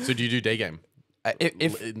 So do you do day game?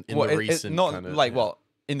 If in well, the recent not kind of, like well,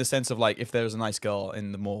 in the sense of like if there's a nice girl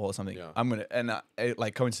in the mall or something, Yeah. I'm gonna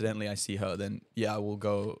like coincidentally I see her, then I will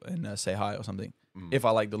go and say hi or something if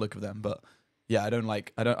I like the look of them. But yeah,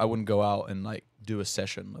 I wouldn't go out and like do a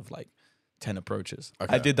session of like 10 approaches.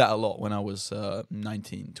 Okay. I did that a lot when I was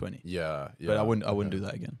 19, 20. Yeah. But I wouldn't do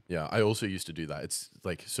that again. Yeah, I also used to do that. It's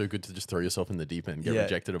like so good to just throw yourself in the deep end, get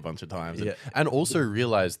rejected a bunch of times, and also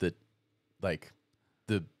realize that like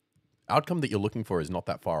the outcome that you're looking for is not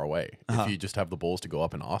that far away. If you just have the balls to go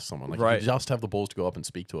up and ask someone, like if you just have the balls to go up and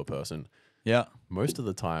speak to a person. Yeah. Most of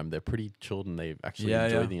the time, they're pretty chilled and they actually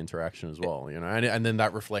enjoy the interaction as well, you know. And then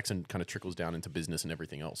that reflects and kind of trickles down into business and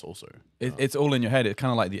everything else also. It's all in your head. It's kind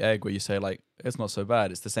of like the egg where you say like it's not so bad.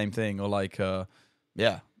 It's the same thing, or like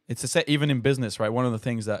it's even in business, right? One of the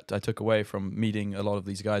things that I took away from meeting a lot of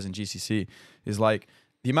these guys in GCC is like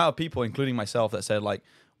the amount of people, including myself, that said like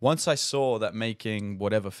once I saw that making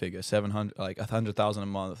whatever figure 700, like 100,000 a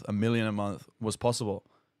month, $1 million a month was possible.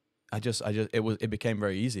 It became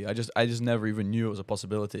very easy. I just never even knew it was a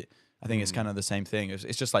possibility. I think it's kind of the same thing.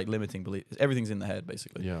 It's just like limiting belief. Everything's in the head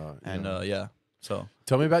basically. Yeah. And so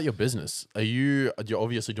tell me about your business. You're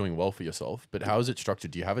obviously doing well for yourself, but how is it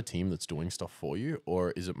structured? Do you have a team that's doing stuff for you,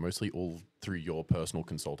 or is it mostly all through your personal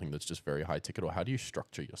consulting that's just very high ticket, or how do you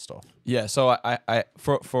structure your stuff? Yeah. So I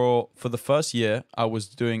for the first year I was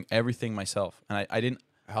doing everything myself, and I didn't.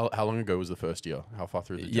 How long ago was the first year? How far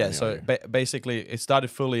through the journey? Yeah, so basically it started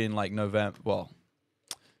fully in like November, well,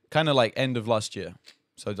 kind of like end of last year.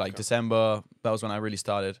 So like December, that was when I really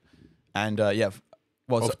started. And of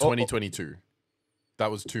 2022. That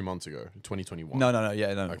was 2 months ago, 2021. No,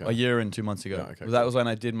 a year and 2 months ago. That was when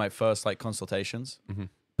I did my first like consultations,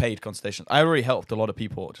 paid consultations. I already helped a lot of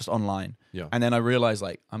people just online. Yeah. And then I realized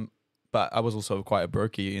like but I was also quite a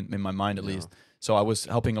brokey in my mind at least. So I was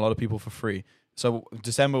helping a lot of people for free. So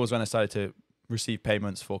December was when I started to receive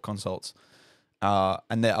payments for consults.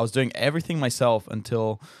 And then I was doing everything myself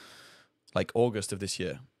until like August of this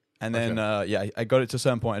year. And then, I got it to a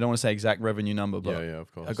certain point. I don't want to say exact revenue number, but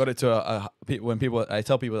of course. I got it to I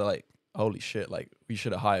tell people that like, holy shit, like we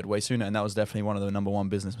should have hired way sooner. And that was definitely one of the number one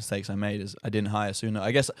business mistakes I made is I didn't hire sooner.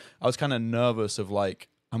 I guess I was kind of nervous of like,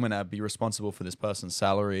 I'm going to be responsible for this person's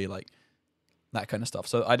salary, like that kind of stuff.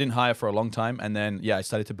 So I didn't hire for a long time. And then, I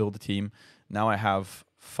started to build the team. Now I have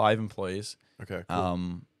 5 employees. Okay.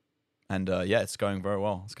 Cool. It's going very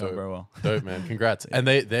well. It's going very well. Dope, man. Congrats. And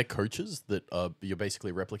they're coaches that you're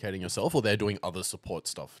basically replicating yourself, or they're doing other support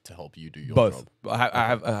stuff to help you do your job? Both. I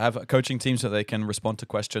have a coaching team so they can respond to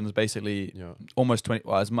questions basically almost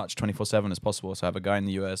as much 24/7 as possible. So I have a guy in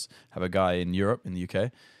the US, have a guy in Europe, in the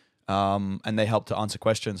UK, and they help to answer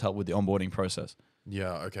questions, help with the onboarding process.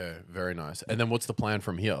 Yeah. Okay. Very nice. And then what's the plan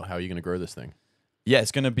from here? How are you going to grow this thing? Yeah,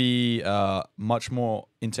 it's going to be much more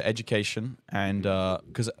into education, and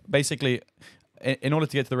because basically, in order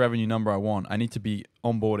to get to the revenue number I want, I need to be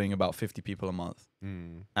onboarding about 50 people a month.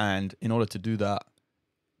 And in order to do that,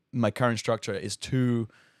 my current structure is too.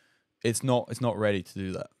 It's not ready to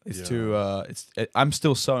do that. It's too. I'm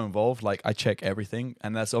still so involved. Like I check everything,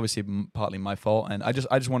 and that's obviously partly my fault. And I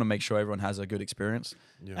just want to make sure everyone has a good experience,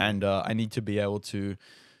 and I need to be able to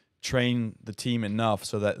train the team enough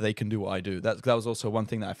so that they can do what I do. That was also one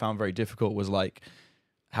thing that I found very difficult was like,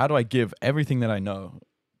 how do I give everything that I know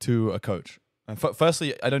to a coach? And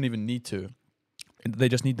firstly, I don't even need to. They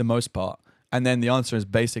just need the most part. And then the answer is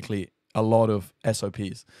basically a lot of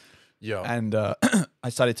SOPs. Yeah. And I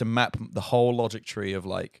started to map the whole logic tree of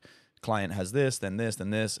like, client has this, then this,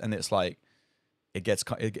 then this. And it's like,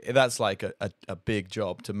 that's like a big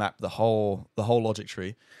job to map the whole logic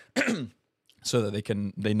tree. So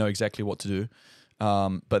that they know exactly what to do,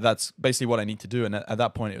 but that's basically what I need to do. And at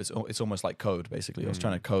that point, it's almost like code. Basically, I was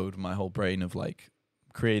trying to code my whole brain of like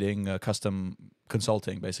creating a custom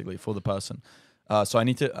consulting basically for the person. So I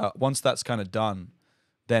need to once that's kind of done,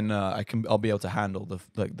 then I'll be able to handle the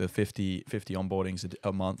 50 onboardings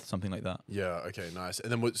a month, something like that. Yeah. Okay. Nice.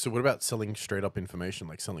 And then so what about selling straight up information,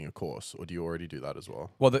 like selling a course, or do you already do that as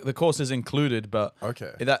well? Well, the course is included, but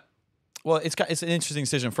well, it's an interesting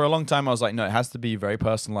decision. For a long time, I was like, no, it has to be very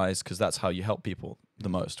personalized because that's how you help people the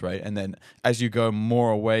most, right? And then as you go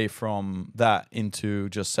more away from that into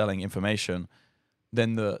just selling information,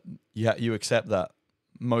 then you accept that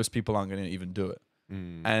most people aren't going to even do it.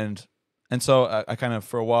 And so I kind of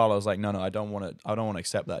for a while I was like, no, I don't want to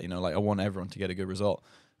accept that. Like I want everyone to get a good result.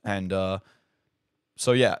 And but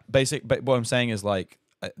what I'm saying is like,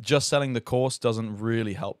 just selling the course doesn't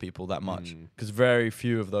really help people that much because very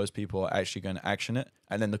few of those people are actually going to action it.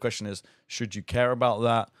 And then the question is, should you care about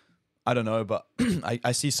that I don't know, but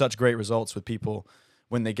I see such great results with people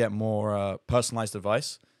when they get more personalized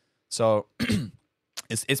advice. So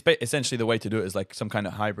it's essentially the way to do it is like some kind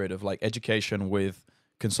of hybrid of like education with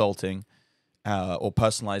consulting or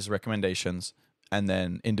personalized recommendations and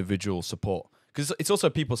then individual support. Because it's also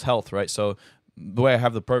people's health, right? So the way I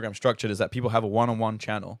have the program structured is that people have a one-on-one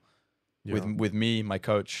channel with me, my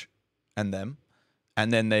coach, and them.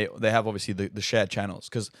 And then they have obviously the shared channels.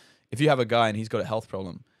 Because if you have a guy and he's got a health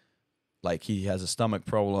problem, like he has a stomach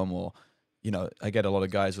problem, or, you know, I get a lot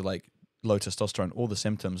of guys with like low testosterone, all the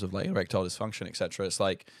symptoms of like erectile dysfunction, etc. It's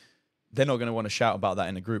like they're not going to want to shout about that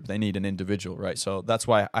in a group. They need an individual, right? So that's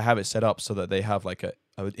why I have it set up so that they have like an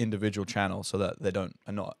individual channel, so that they are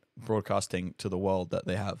not broadcasting to the world that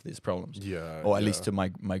they have these problems. Yeah. Or at least to my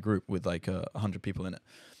group with like 100 people in it.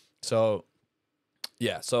 So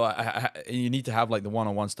yeah, so you need to have like the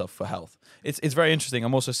one-on-one stuff for health. It's very interesting.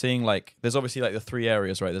 I'm also seeing like there's obviously like the 3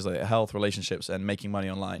 areas, right? There's like health, relationships, and making money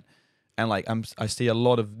online. And like I see a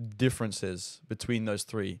lot of differences between those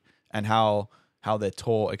 3 and how they're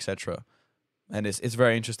taught, etc. And it's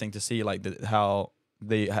very interesting to see like how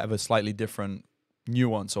they have a slightly different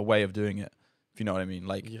nuance or way of doing it, if you know what I mean.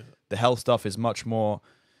 Like the health stuff is much more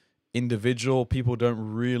individual. People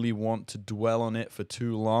don't really want to dwell on it for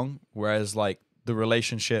too long, whereas like the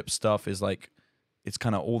relationship stuff is like it's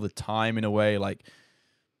kind of all the time in a way. Like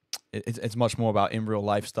it's much more about in real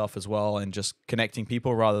life stuff as well, and just connecting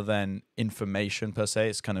people rather than information per se.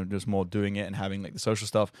 It's kind of just more doing it and having like the social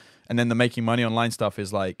stuff. And then the making money online stuff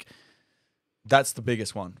is like that's the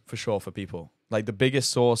biggest one for sure for people. Like the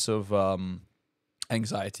biggest source of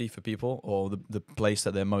anxiety for people, or the place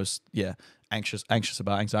that they're most anxious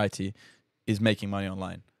about anxiety, is making money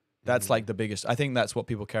online. That's like the biggest. I think that's what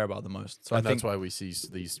people care about the most. So and I think that's why we see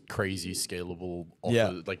these crazy scalable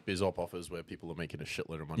offers, like BizOp offers, where people are making a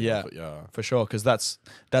shitload of money. Yeah, off it. Yeah, for sure. Because that's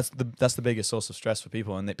the biggest source of stress for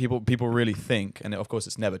people, and that people really think, and of course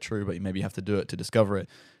it's never true, but maybe you have to do it to discover it.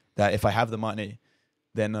 That if I have the money,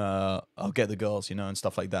 then I'll get the girls, you know, and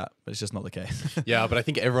stuff like that. But it's just not the case. Yeah, but I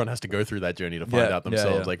think everyone has to go through that journey to find out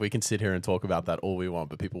themselves. Yeah. Like we can sit here and talk about that all we want,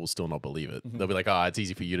 but people will still not believe it. They'll be like, it's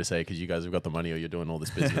easy for you to say because you guys have got the money or you're doing all this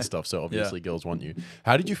business stuff. So obviously girls want you.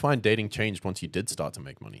 How did you find dating changed once you did start to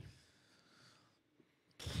make money?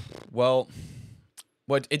 Well,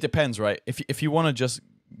 it depends, right? If you want to just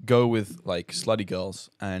go with like slutty girls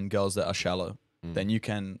and girls that are shallow, then you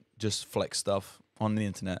can just flex stuff on the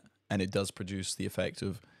internet, and it does produce the effect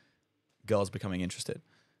of girls becoming interested.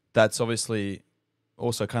 That's obviously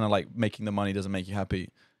also kind of like making the money doesn't make you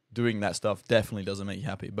happy. Doing that stuff definitely doesn't make you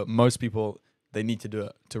happy. But most people, they need to do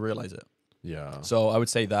it to realize it. Yeah. So I would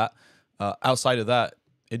say that outside of that,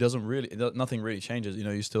 nothing really changes. You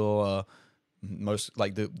know, you still most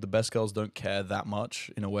like the best girls don't care that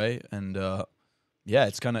much in a way, and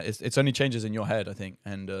it's only changes in your head, I think,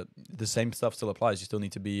 and the same stuff still applies. You still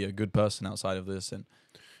need to be a good person outside of this, and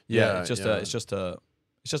it's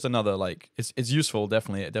just another like it's useful.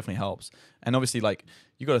 Definitely, it definitely helps. And obviously, like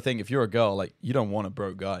you got to think, if you're a girl, like you don't want a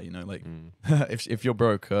broke guy. You know, like if you're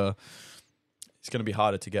broke, it's gonna be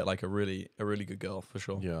harder to get like a really good girl for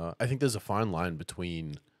sure. Yeah, I think there's a fine line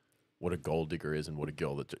between what a gold digger is and what a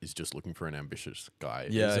girl that is just looking for an ambitious guy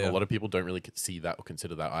is. And a lot of people don't really see that or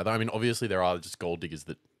consider that either. I mean, obviously there are just gold diggers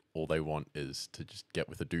that all they want is to just get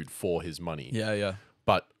with a dude for his money. Yeah.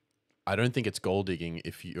 But I don't think it's gold digging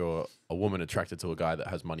if you're a woman attracted to a guy that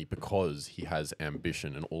has money because he has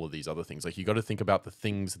ambition and all of these other things. Like you got to think about the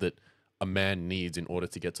things that a man needs in order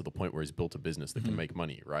to get to the point where he's built a business that can make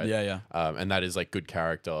money, right? Yeah. And that is like good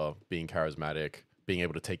character, being charismatic, being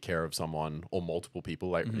able to take care of someone or multiple people.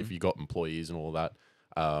 Like if you got employees and all that,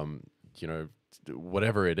 you know,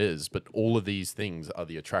 whatever it is. But all of these things are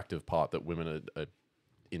the attractive part that women are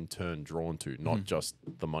in turn drawn to, not just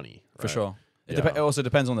the money. Right? For sure. It also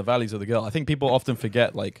depends on the values of the girl. I think people often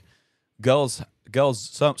forget like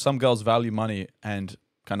some girls value money and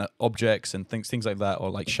kind of objects and things like that,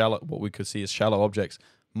 or like shallow, what we could see as shallow objects,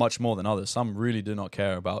 much more than others. Some really do not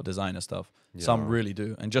care about designer stuff. Yeah. Some really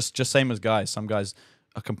do. And just same as guys, some guys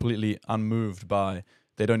are completely unmoved by,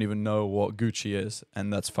 they don't even know what Gucci is,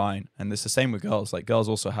 and that's fine. And it's the same with girls. Like girls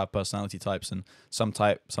also have personality types, and some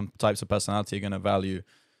types of personality are going to value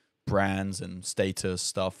brands and status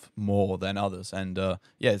stuff more than others. And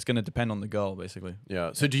it's going to depend on the girl basically.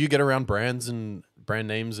 Yeah. So do you get around brands and brand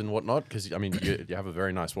names and whatnot? Because I mean, you have a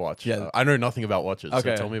very nice watch. Yeah. I know nothing about watches.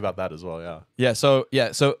 Okay. So tell me about that as well. Yeah. Yeah. So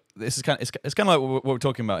this is it's kind of like what we're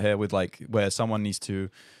talking about here with like where someone needs to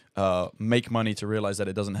make money to realize that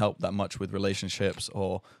it doesn't help that much with relationships,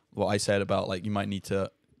 or what I said about like you might need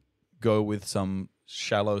to go with some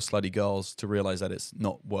shallow slutty girls to realize that it's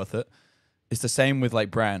not worth it. it's the same with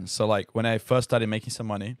like brands. So like when I first started making some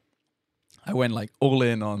money, I went like all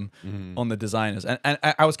in on the designers, and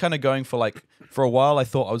I was kind of going for like, for a while I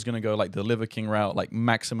thought I was gonna go like the Liver King route, like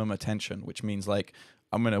maximum attention, which means like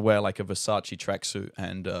I'm gonna wear like a Versace tracksuit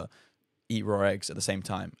and eat raw eggs at the same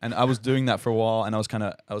time. And I was doing that for a while, and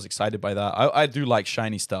I was excited by that. I do like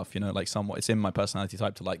shiny stuff, you know, like somewhat. It's in my personality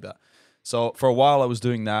type to like that. So for a while I was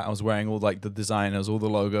doing that. I was wearing all like the designers, all the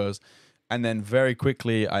logos, and then very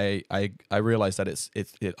quickly I realized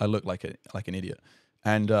that I look like an idiot.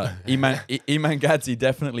 And Iman Gadzi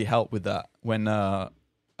definitely helped with that. When I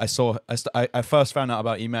first found out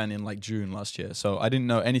about Iman in like June last year, so I didn't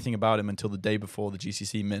know anything about him until the day before the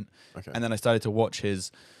GCC mint. Okay. And then I started to watch his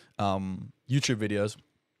YouTube videos,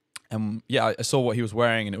 and yeah, I saw what he was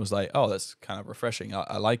wearing, and it was like, oh, that's kind of refreshing.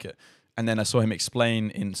 I like it. And then I saw him explain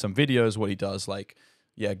in some videos what he does, like,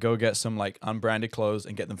 yeah, go get some like unbranded clothes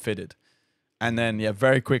and get them fitted. And then yeah,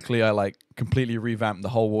 very quickly I like completely revamped the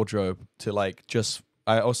whole wardrobe to like just.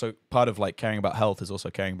 I also, part of like caring about health is also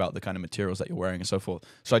caring about the kind of materials that you're wearing and so forth.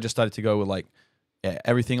 So I just started to go with like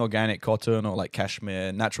everything organic, cotton or like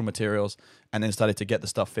cashmere, natural materials, and then started to get the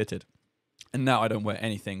stuff fitted. And now I don't wear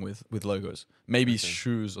anything with logos. Maybe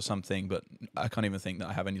shoes or something, but I can't even think that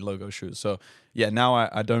I have any logo shoes. So yeah, now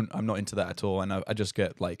I'm not into that at all, and I just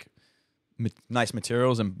get like nice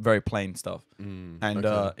materials and very plain stuff.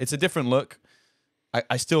 It's a different look.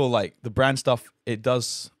 I still like the brand stuff. It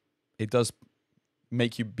does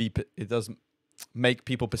make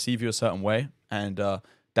people perceive you a certain way, and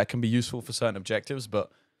that can be useful for certain objectives.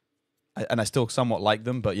 But I still somewhat like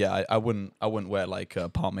them. But yeah, I wouldn't wear like a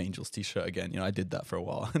Palm Angels t-shirt again. You know, I did that for a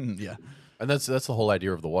while, and yeah. And that's the whole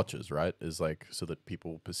idea of the watches, right? Is like so that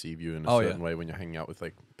people perceive you in a certain way when you're hanging out with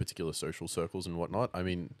like particular social circles and whatnot. I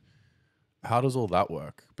mean, how does all that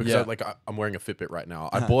work? Because I'm wearing a Fitbit right now.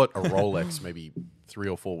 I bought a Rolex maybe 3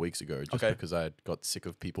 or 4 weeks ago just because I got sick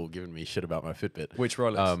of people giving me shit about my Fitbit. Which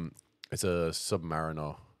Rolex? It's a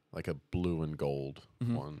Submariner, like a blue and gold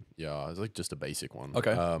one. Yeah, it's like just a basic one.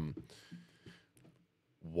 Okay.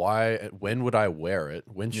 When would I wear it?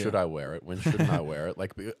 When should I wear it? When shouldn't I wear it?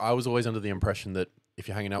 Like, I was always under the impression that if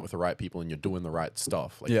you're hanging out with the right people and you're doing the right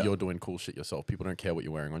stuff, like you're doing cool shit yourself, people don't care what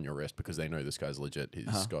you're wearing on your wrist because they know this guy's legit.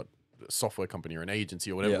 He's got a software company or an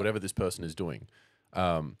agency or whatever this person is doing.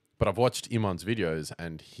 But I've watched Iman's videos,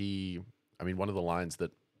 and one of the lines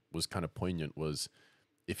that was kind of poignant was,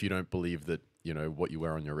 if you don't believe that, you know, what you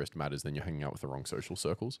wear on your wrist matters, then you're hanging out with the wrong social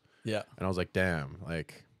circles. Yeah. And I was like, damn,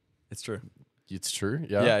 like, it's true. It's true.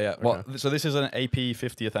 Yeah. Yeah. Okay. Well, so this is an AP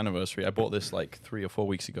 50th anniversary. I bought this like 3 or 4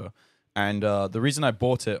 weeks ago. And the reason I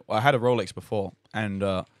bought it, I had a Rolex before, and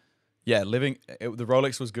the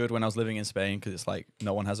Rolex was good when I was living in Spain, because it's like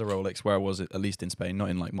no one has a Rolex where I was, at least in Spain, not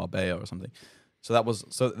in like Marbella or something. So that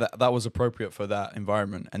was appropriate for that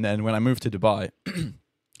environment. And then when I moved to Dubai,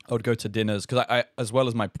 I would go to dinners, because I as well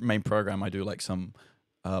as my main program, I do like some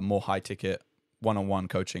more high ticket one-on-one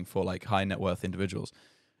coaching for like high net worth individuals.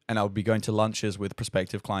 And I would be going to lunches with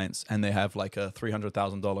prospective clients, and they have like a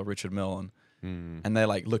 $300,000 Richard Mille on, and they're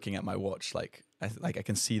like looking at my watch, like I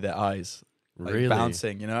can see their eyes like really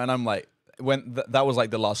bouncing, you know. And I'm like, when that was like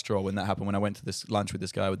the last straw when that happened. When I went to this lunch with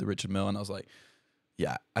this guy with the Richard Mille, and I was like,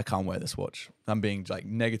 yeah, I can't wear this watch. I'm being like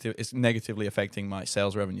negative. It's negatively affecting my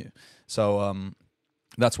sales revenue. So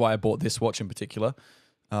that's why I bought this watch in particular.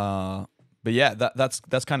 But yeah,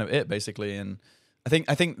 that's kind of it basically. And I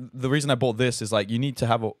think the reason I bought this is like, you need to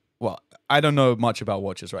have I don't know much about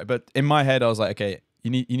watches, right? But in my head, I was like, okay,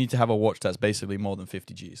 you need to have a watch that's basically more than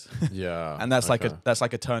 50 Gs. Yeah. And that's like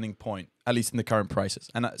a turning point, at least in the current prices.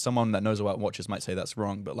 And someone that knows about watches might say that's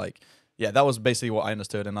wrong, but like, yeah, that was basically what I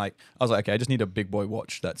understood. And like, I was like, okay, I just need a big boy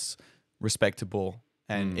watch that's respectable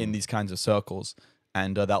and in these kinds of circles.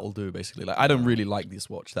 And that will do basically. Like, I don't really like this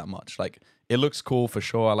watch that much. Like, it looks cool for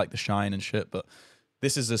sure. I like the shine and shit, but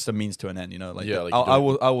this is just a means to an end, you know. Like, I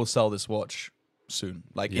will sell this watch soon,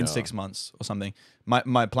 like in 6 months or something.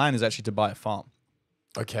 My plan is actually to buy a farm.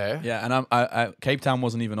 Okay. Yeah, and I Cape Town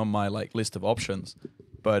wasn't even on my like list of options,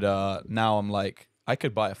 but now I'm like, I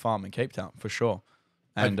could buy a farm in Cape Town for sure.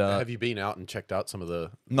 And have you been out and checked out some of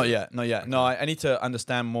the? Not yet. Okay. No, I need to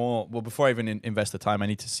understand more. Well, before I even invest the time, I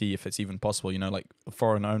need to see if it's even possible. You know, like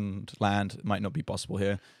foreign-owned land might not be possible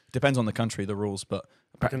here. Depends on the country, the rules, but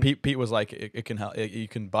Pete was like, it can help. You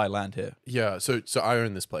can buy land here. Yeah, so I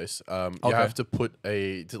own this place. You have to put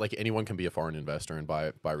like anyone can be a foreign investor and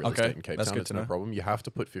buy real estate in Cape Town. It's no problem. You have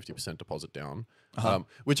to put 50% deposit down.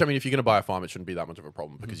 Which I mean, if you're going to buy a farm, it shouldn't be that much of a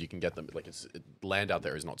problem because you can get them. Like land out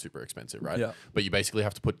there is not super expensive, right? Yeah. But you basically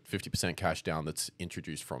have to put 50% cash down that's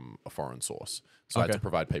introduced from a foreign source. So I had to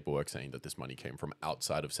provide paperwork saying that this money came from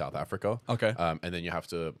outside of South Africa. Okay. And then you have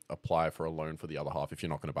to apply for a loan for the other half. If you're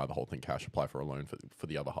not going to buy the whole thing cash, apply for a loan for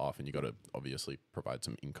the other half, and you got to obviously provide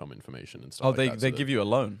some income information and stuff. Oh, they give you a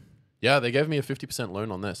loan. Yeah, they gave me a 50%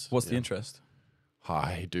 loan on this. What's the interest?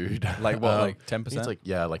 High, dude. Like what? Like 10%? It's like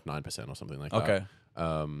like 9% or something like that.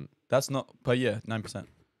 Okay. That's not per year, 9%.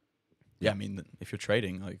 Yeah, I mean, if you're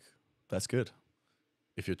trading, like that's good.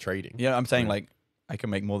 If you're trading, yeah, I'm saying like I can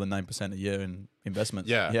make more than 9% a year in investments.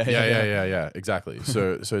 Yeah, exactly.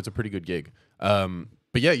 So it's a pretty good gig.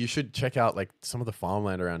 But yeah, you should check out like some of the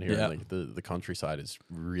farmland around here. And, like the countryside is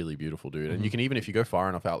really beautiful, dude. And you can even if you go far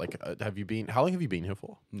enough out, like how long have you been here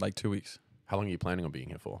for? Like 2 weeks. How long are you planning on being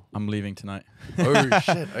here for? I'm leaving tonight. Oh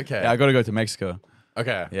shit! Okay. Yeah, I got to go to Mexico.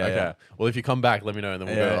 Okay. Yeah. Well, if you come back, let me know, and then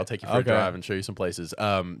we'll go. I'll take you for a drive and show you some places.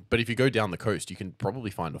 But if you go down the coast, you can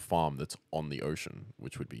probably find a farm that's on the ocean,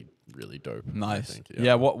 which would be really dope. Nice. I think.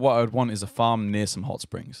 Yeah. What I would want is a farm near some hot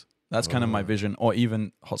springs. That's kind of my vision, or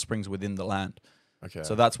even hot springs within the land. Okay.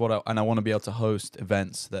 So that's what I want to be able to host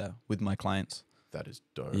events there with my clients. That is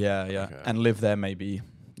dope. Yeah. Okay. And live there maybe.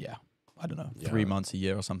 Yeah. I don't know, 3 months a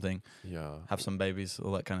year or something. Yeah. Have some babies,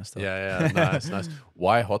 all that kind of stuff. Yeah. Nice.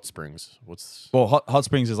 Why hot springs? Well, hot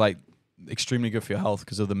springs is like extremely good for your health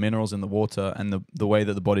because of the minerals in the water and the way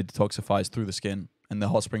that the body detoxifies through the skin. And the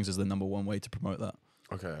hot springs is the number one way to promote that.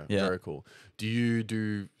 Okay. Yeah. Very cool. Do you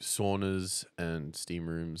do saunas and steam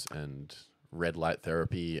rooms and red light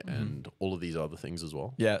therapy and all of these other things as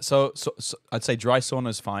well? Yeah. So I'd say dry sauna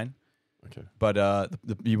is fine. Okay. But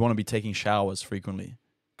you want to be taking showers frequently.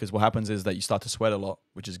 Because what happens is that you start to sweat a lot,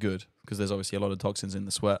 which is good because there's obviously a lot of toxins in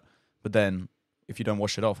the sweat. But then if you don't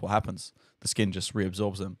wash it off, what happens? The skin just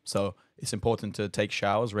reabsorbs them. So it's important to take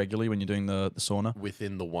showers regularly when you're doing the sauna.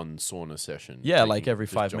 Within the one sauna session? Yeah, like every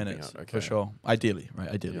 5 minutes for sure. Ideally, right?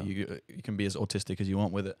 Ideally. You can be as autistic as you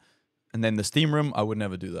want with it. And then the steam room, I would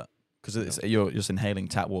never do that because you're just inhaling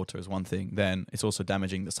tap water is one thing. Then it's also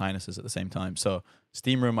damaging the sinuses at the same time. So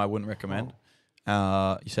steam room, I wouldn't recommend.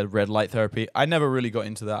 You said red light therapy. I never really got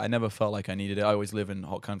into that. I never felt like I needed it. I always live in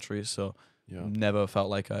hot countries, so never felt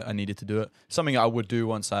like I needed to do it. Something I would do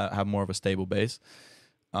once I have more of a stable base.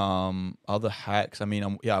 Other hacks, I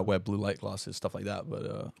mean, I wear blue light glasses, stuff like that.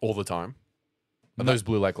 But all the time. Are those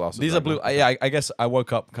blue light glasses? These are blue. I guess I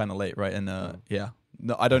woke up kind of late, right? And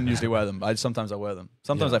no, I don't usually wear them. Sometimes I wear them.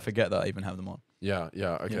 Sometimes I forget that I even have them on. Yeah.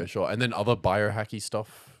 Okay, sure. And then other biohacky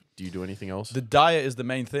stuff. Do you do anything else? The diet is the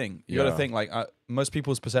main thing. You got to think like most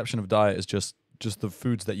people's perception of diet is just the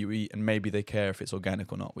foods that you eat, and maybe they care if it's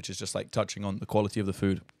organic or not, which is just like touching on the quality of the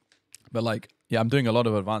food. But like, I'm doing a lot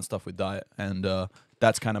of advanced stuff with diet, and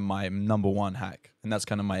that's kind of my number one hack, and that's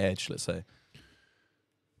kind of my edge, let's say.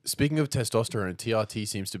 Speaking of testosterone, TRT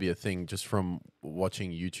seems to be a thing just from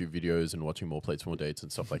watching YouTube videos and watching More Plates, More Dates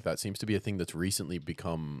and stuff like that. Seems to be a thing that's recently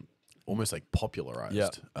become almost like popularized.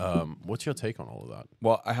 Yeah. What's your take on all of that?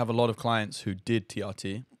 Well, I have a lot of clients who did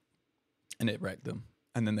TRT and it wrecked them.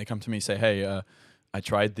 And then they come to me and say, hey, I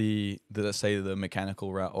tried let's say the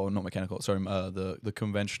mechanical route, or not mechanical, sorry, the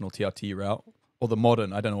conventional TRT route, or the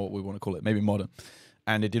modern, I don't know what we want to call it, maybe modern.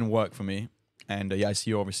 And it didn't work for me. And I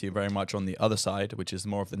see you obviously very much on the other side, which is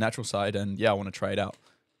more of the natural side. And I want to try it out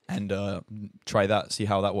and try that, see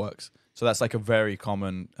how that works. So that's like a very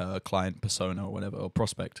common client persona or whatever, or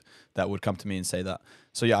prospect that would come to me and say that.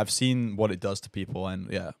 So I've seen what it does to people,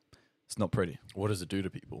 and it's not pretty. What does it do to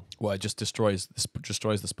people? Well, it just destroys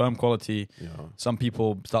the sperm quality. Yeah. Some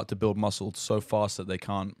people start to build muscle so fast that they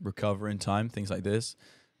can't recover in time, things like this.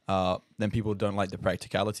 Then people don't like the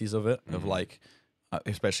practicalities of it, of like,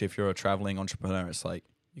 especially if you're a traveling entrepreneur, it's like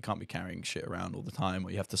you can't be carrying shit around all the time,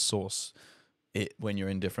 or you have to source it when you're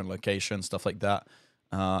in different locations, stuff like that.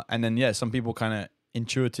 And then, some people kind of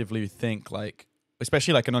intuitively think like,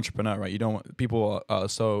 especially like an entrepreneur, right? You don't want, people are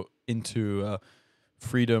so into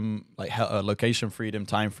freedom, like location freedom,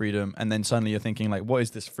 time freedom. And then suddenly you're thinking like, what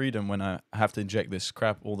is this freedom when I have to inject this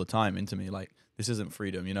crap all the time into me? Like, this isn't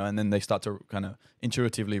freedom, you know? And then they start to kind of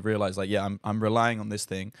intuitively realize like, I'm relying on this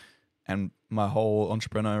thing. And my whole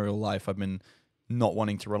entrepreneurial life, I've been not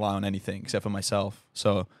wanting to rely on anything except for myself.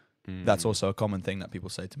 So that's also a common thing that people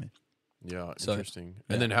say to me. Yeah, interesting.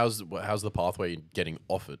 And then how's the pathway getting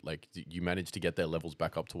off it? Like, you managed to get their levels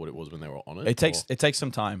back up to what it was when they were on it? It takes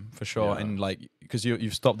some time for sure, and like because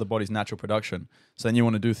you've stopped the body's natural production. So then you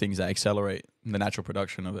want to do things that accelerate the natural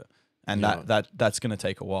production of it, and that's going to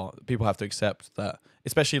take a while. People have to accept that,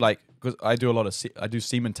 especially like because I do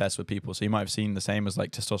semen tests with people. So you might have seen the same as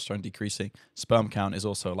like testosterone decreasing. Sperm count is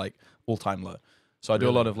also like all-time low. So I do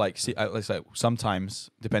a lot of like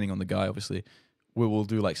sometimes depending on the guy, obviously, we will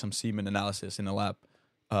do like some semen analysis in the lab.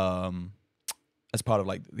 As part of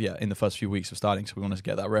like in the first few weeks of starting, so we want to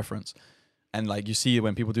get that reference. And like you see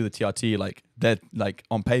when people do the TRT, like they're like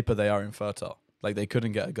on paper they are infertile, like they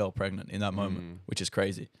couldn't get a girl pregnant in that moment, which is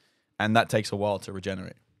crazy, and that takes a while to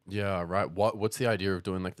regenerate. Yeah, right. What's the idea of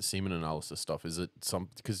doing like the semen analysis stuff? Is it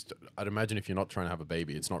because I'd imagine if you're not trying to have a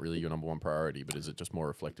baby, it's not really your number one priority, but is it just more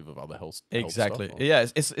reflective of other health? Exactly. Stuff, yeah,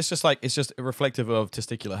 it's just reflective of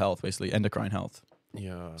testicular health, basically endocrine health.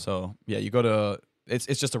 Yeah. So yeah, you gotta. It's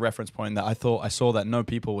just a reference point that I saw that no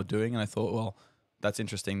people were doing, and I thought, well, that's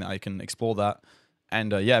interesting that I can explore that.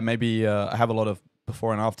 And maybe I have a lot of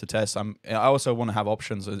before and after tests. I also want to have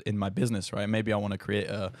options in my business, right? Maybe I want to create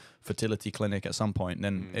a fertility clinic at some point.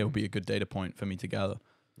 Then it'll be a good data point for me to gather.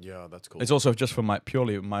 Yeah, that's cool. It's also just for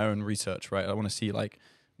purely my own research, right? I want to see like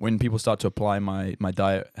when people start to apply my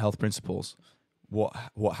diet health principles,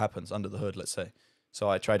 what happens under the hood, let's say. So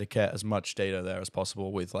I try to get as much data there as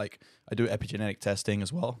possible with like, I do epigenetic testing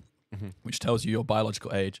as well, which tells you your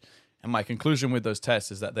biological age. And my conclusion with those tests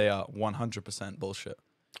is that they are 100% bullshit.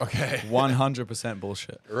 Okay. 100%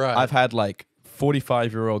 bullshit. Right. I've had like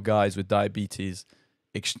 45-year-old guys with diabetes,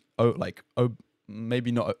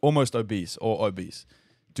 maybe not almost obese or obese,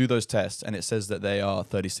 do those tests and it says that they are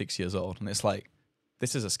 36 years old. And it's like,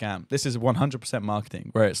 this is a scam. This is 100%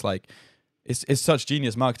 marketing where it's like, it's such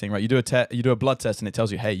genius marketing, right? You do a blood test and it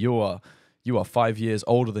tells you, hey, you are 5 years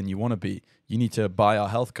older than you want to be. You need to buy our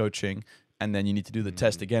health coaching, and then you need to do the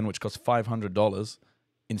test again, which costs $500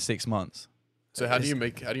 in 6 months. So how do you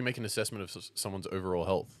make an assessment of someone's overall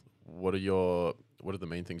health? What are the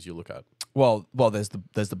main things you look at? Well, there's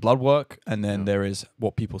the blood work, and then there is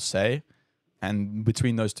what people say, and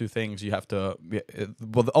between those two things, you have to.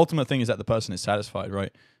 Well, the ultimate thing is that the person is satisfied,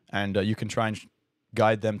 right? And you can try and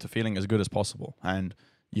guide them to feeling as good as possible. And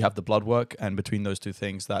you have the blood work, and between those two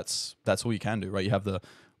things, that's all you can do, right? You have the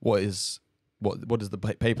what does the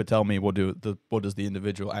paper tell me? What does the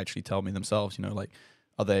individual actually tell me themselves? You know, like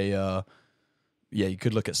are they? You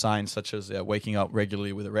could look at signs such as waking up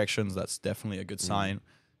regularly with erections. That's definitely a good sign.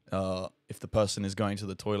 If the person is going to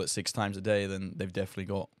the toilet 6 times a day, then they've definitely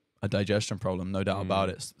got a digestion problem, no doubt about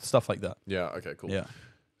it. Stuff like that. Yeah. Okay. Cool. Yeah.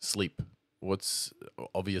 Sleep. What's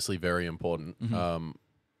obviously very important.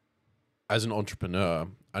 As an entrepreneur,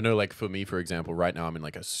 I know like for me, for example, right now I'm in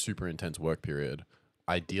like a super intense work period.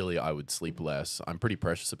 Ideally, I would sleep less. I'm pretty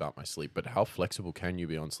precious about my sleep, but how flexible can you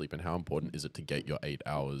be on sleep, and how important is it to get your 8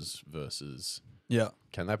 hours versus... Yeah.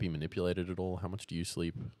 Can that be manipulated at all? How much do you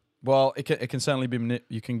sleep? Well, it can certainly be.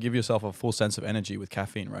 You can give yourself a full sense of energy with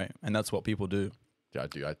caffeine, right? And that's what people do. Yeah, I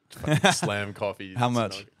do. I fucking slam coffee. How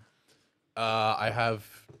much? I have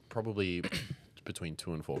probably between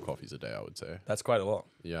 2 and 4 coffees a day, I would say. That's quite a lot.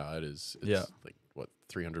 Yeah, it is. It's like, what,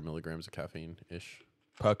 300 milligrams of caffeine-ish?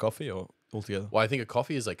 Per coffee or altogether? Well, I think a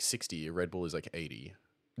coffee is like 60. A Red Bull is like 80.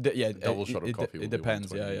 A double shot of coffee. It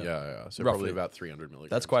depends. Yeah. So roughly probably about 300 milligrams.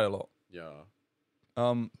 That's quite a lot. Yeah.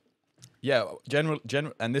 General,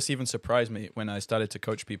 and this even surprised me when I started to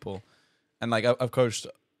coach people, and like I've coached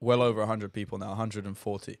well over 100 people now,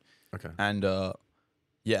 140. Okay. And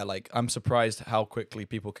like I'm surprised how quickly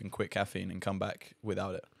people can quit caffeine and come back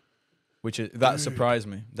without it, surprised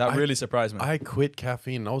me. That really surprised me. I quit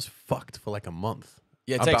caffeine and I was fucked for like a month.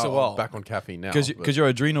 Yeah, it takes a while. Back on caffeine now. Because your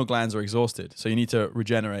adrenal glands are exhausted, so you need to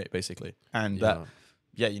regenerate basically, and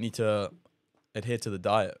you need to adhere to the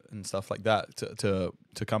diet and stuff like that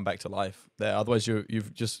to come back to life. There, otherwise you're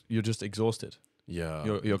just exhausted.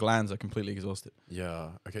 Yeah, your glands are completely exhausted. Yeah.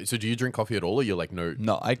 Okay. So do you drink coffee at all, or you're like no?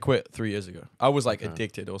 No, I quit 3 years ago. I was like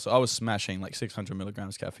addicted. Also, I was smashing like 600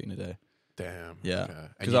 milligrams caffeine a day. Damn. Yeah. Okay.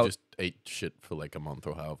 And you just ate shit for like a month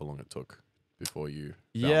or however long it took before you.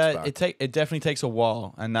 Yeah, back. it definitely takes a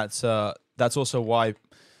while, and that's also why.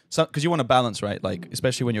 Because you want to balance, right? Like,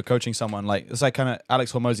 especially when you're coaching someone, like it's like kind of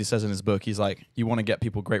Alex Hormozy says in his book, he's like, you want to get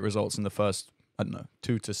people great results in the first,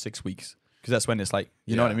 2 to 6 weeks, because that's when it's like,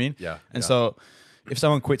 you know what I mean? Yeah. And so, if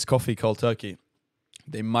someone quits coffee cold turkey,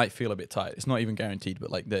 they might feel a bit tired. It's not even guaranteed,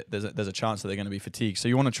 but like there's a chance that they're going to be fatigued. So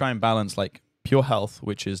you want to try and balance like pure health,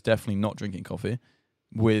 which is definitely not drinking coffee,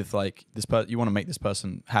 with like you want to make this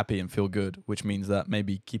person happy and feel good, which means that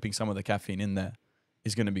maybe keeping some of the caffeine in there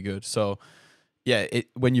is going to be good. So. Yeah,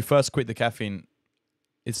 when you first quit the caffeine,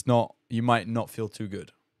 you might not feel too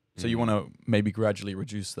good. So you want to maybe gradually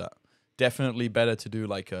reduce that. definitely better to do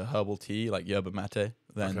like a herbal tea, like yerba mate,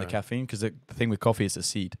 than the caffeine. Because the thing with coffee is a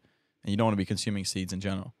seed, and you don't want to be consuming seeds in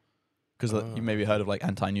general. Because you maybe heard of like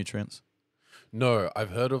anti-nutrients. No,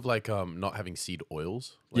 I've heard of like not having seed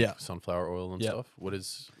oils, like sunflower oil and stuff. What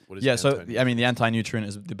is so I mean, the anti-nutrient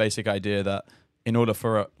is the basic idea that in order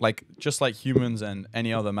for just like humans and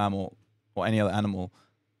any other mammal or any other animal,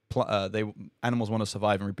 animals want to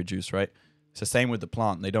survive and reproduce, right? It's the same with the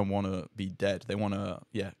plant. They don't want to be dead. They want to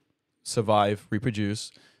survive,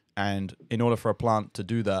 reproduce, and in order for a plant to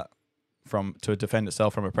do that, to defend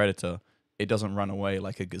itself from a predator, it doesn't run away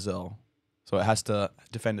like a gazelle. So it has to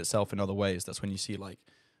defend itself in other ways. That's when you see like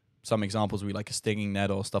some examples we like a stinging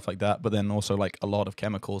net or stuff like that, but then also like a lot of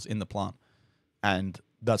chemicals in the plant. And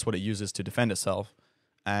that's what it uses to defend itself.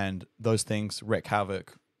 And those things wreak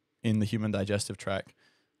havoc in the human digestive tract,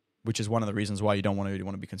 which is one of the reasons why you don't really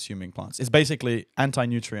want to be consuming plants. It's basically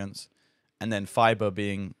anti-nutrients and then fiber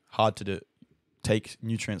being hard to take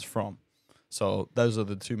nutrients from. So those are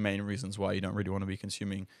the two main reasons why you don't really want to be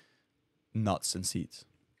consuming nuts and seeds.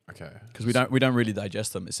 Okay. Because we don't really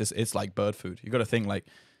digest them. It's like bird food. You got to think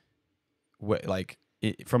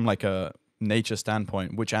from like a nature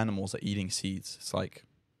standpoint, which animals are eating seeds?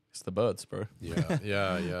 It's the birds, bro.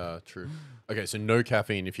 Yeah, true. Okay, so no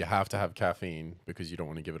caffeine. If you have to have caffeine because you don't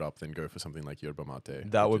want to give it up, then go for something like yerba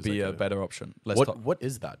mate. That would be a better option. What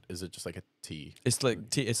is that? Is it just like a tea? It's like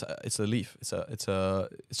tea. It's a leaf.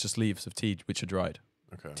 It's just leaves of tea which are dried.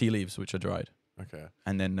 Okay. Tea leaves which are dried. Okay.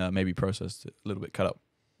 And then maybe processed, a little bit cut up.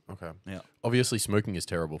 Okay. Yeah. Obviously, smoking is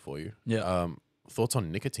terrible for you. Yeah. Thoughts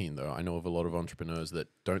on nicotine, though? I know of a lot of entrepreneurs that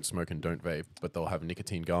don't smoke and don't vape, but they'll have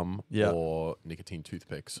nicotine gum or nicotine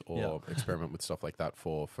toothpicks or experiment with stuff like that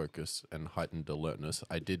for focus and heightened alertness.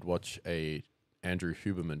 I did watch a Andrew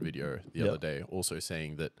Huberman video the other day also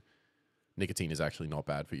saying that nicotine is actually not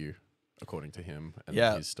bad for you, according to him and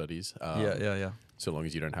his studies. So long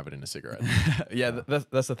as you don't have it in a cigarette.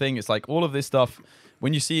 That's the thing. It's like all of this stuff,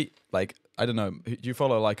 when you see, like, I don't know, do you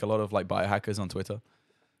follow like a lot of like biohackers on Twitter?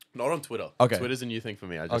 Not on Twitter. Okay. Twitter's a new thing for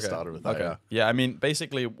me. I just started with that. Okay. Yeah, I mean,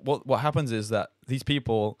 basically, what happens is that these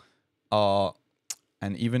people are,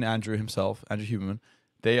 and even Andrew Huberman,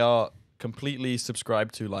 they are completely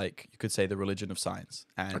subscribed to, like, you could say, the religion of science.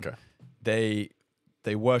 And they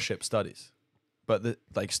worship studies. But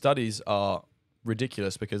studies are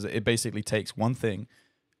ridiculous because it basically takes one thing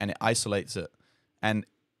and it isolates it. And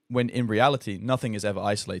when in reality, nothing is ever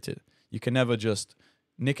isolated. You can never just...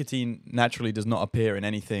 Nicotine naturally does not appear in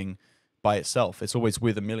anything by itself. It's always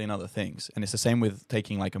with a million other things. And it's the same with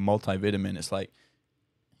taking like a multivitamin. It's like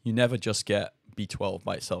you never just get B12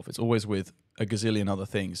 by itself. It's always with a gazillion other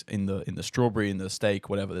things in the strawberry, in the steak,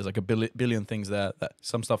 whatever. There's like a billion things there that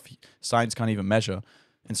some stuff science can't even measure.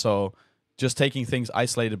 And so just taking things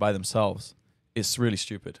isolated by themselves is really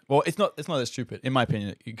stupid. Well, it's not that stupid. In my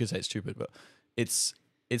opinion, you could say it's stupid, but it's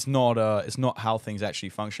not how things actually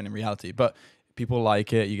function in reality. But people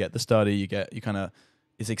like it. You get the study.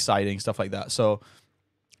 It's exciting, stuff like that. So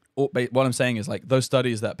what I'm saying is like those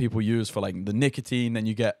studies that people use for like the nicotine, and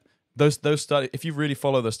you get those studies. If you really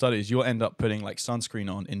follow the studies, you'll end up putting like sunscreen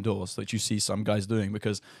on indoors that you see some guys doing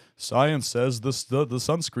because science says the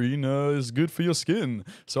sunscreen is good for your skin.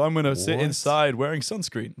 So I'm going to sit inside wearing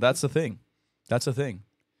sunscreen. That's the thing.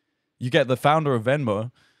 You get the founder of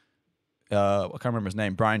Venmo. I can't remember his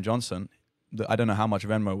name, Brian Johnson. I don't know how much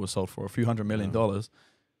Venmo was sold for, a few $100 million.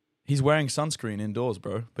 He's wearing sunscreen indoors,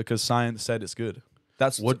 bro, because science said it's good.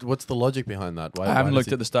 That's what's the logic behind that? I haven't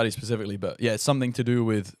looked at the study specifically, but yeah, it's something to do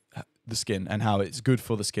with the skin and how it's good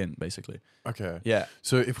for the skin, basically. Okay. Yeah.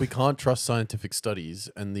 So if we can't trust scientific studies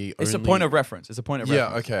and it's a point of reference.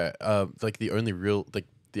 Yeah. Okay. Like the only real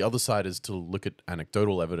the other side is to look at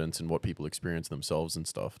anecdotal evidence and what people experience themselves and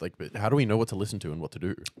stuff. Like, but how do we know what to listen to and what to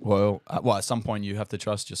do? Well, at some point you have to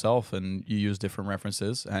trust yourself, and you use different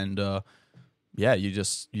references, and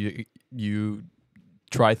you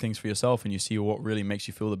try things for yourself, and you see what really makes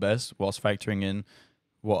you feel the best, whilst factoring in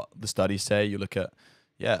what the studies say. You look at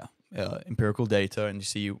empirical data,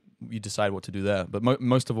 and you decide what to do there. But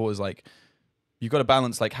most of all is like you've got to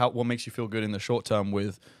balance like what makes you feel good in the short term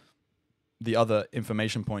with the other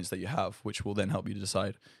information points that you have, which will then help you to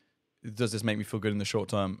decide, does this make me feel good in the short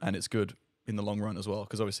term and it's good in the long run as well?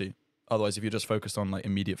 Because obviously, otherwise, if you're just focused on like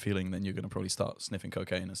immediate feeling, then you're going to probably start sniffing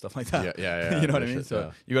cocaine and stuff like that. Yeah. You know what I mean?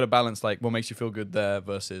 So you got to balance like what makes you feel good there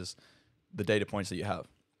versus the data points that you have.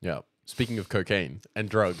 Yeah. Speaking of cocaine and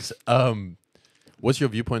drugs, what's your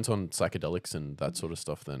viewpoints on psychedelics and that sort of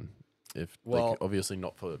stuff then? Obviously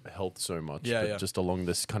not for health so much, but just along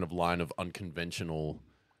this kind of line of unconventional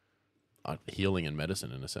healing and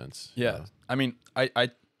medicine in a sense. Yeah. I mean,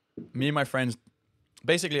 me and my friends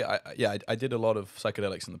basically, I did a lot of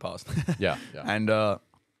psychedelics in the past. Yeah. And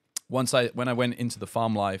when I went into the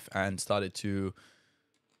farm life and started to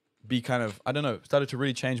be kind of, I don't know, started to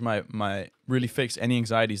really change my really fix any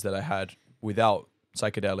anxieties that I had without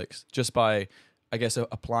psychedelics, just by, I guess,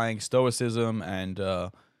 applying stoicism and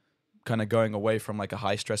kind of going away from like a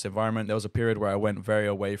high stress environment. There was a period where I went very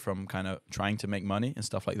away from kind of trying to make money and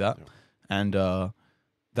stuff like that. Yeah. And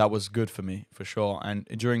that was good for me, for sure. And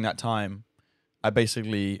during that time, I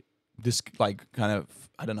basically I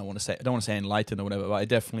don't want to say enlightened or whatever, but I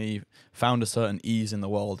definitely found a certain ease in the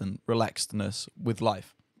world and relaxedness with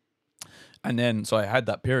life. And then, so I had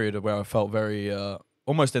that period where I felt very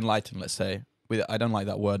almost enlightened, let's say. I don't like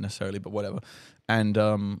that word necessarily, but whatever. And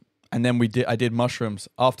then I did mushrooms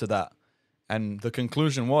after that. And the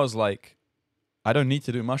conclusion was like, I don't need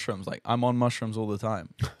to do mushrooms. Like, I'm on mushrooms all the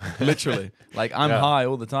time, literally. Like, I'm high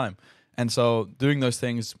all the time. And so doing those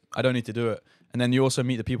things, I don't need to do it. And then you also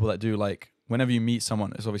meet the people that do, like, whenever you meet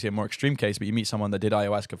someone, it's obviously a more extreme case, but you meet someone that did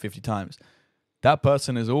ayahuasca 50 times. That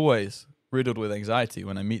person is always riddled with anxiety.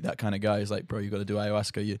 When I meet that kind of guy, he's like, bro, you got to do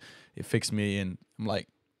ayahuasca. It fixed me. And I'm like,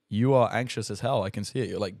 you are anxious as hell. I can see it.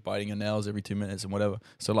 You're like biting your nails every 2 minutes and whatever.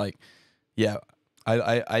 So like, yeah,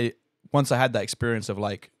 I once I had that experience of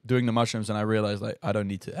like doing the mushrooms, and I realized like, I don't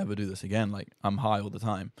need to ever do this again. Like, I'm high all the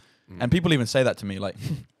time. And people even say that to me. Like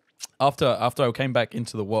after I came back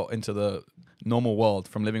into the normal world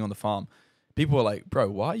from living on the farm, people were like, bro,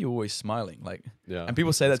 why are you always smiling? Like, yeah, and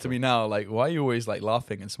people say that to me now, like, why are you always like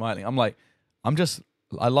laughing and smiling? I'm like,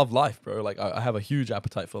 I love life, bro. Like, I have a huge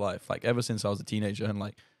appetite for life. Like, ever since I was a teenager, and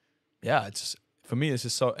like, yeah, it's just, for me, it's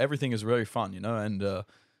just so, everything is very fun, you know? And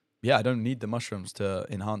yeah, I don't need the mushrooms to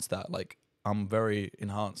enhance that. Like, I'm very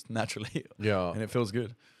enhanced naturally. Yeah. And it feels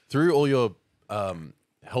good. Through all your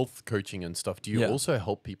health coaching and stuff, do you also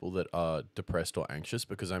help people that are depressed or anxious?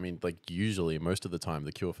 Because I mean, like, usually most of the time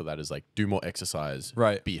the cure for that is like, do more exercise,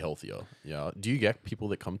 right, be healthier. Yeah. Do you get people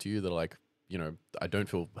that come to you that are like, you know, I don't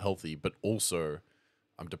feel healthy, but also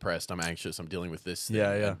I'm depressed, I'm anxious, I'm dealing with this thing.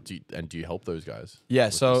 Yeah. And do you help those guys? Yeah.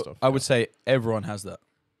 So I would say everyone has that.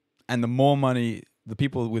 And the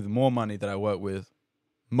people with more money that I work with,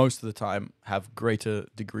 most of the time have greater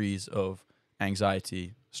degrees of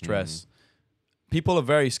anxiety, stress. People are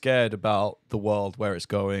very scared about the world, where it's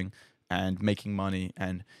going, and making money.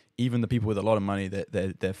 And even the people with a lot of money,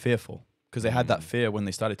 they're fearful, because they had that fear when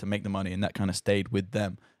they started to make the money, and that kind of stayed with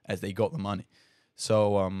them as they got the money.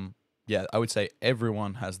 So yeah, I would say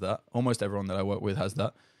everyone has that. Almost everyone that I work with has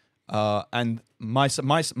that. And my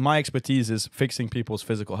expertise is fixing people's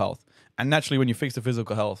physical health. And naturally, when you fix the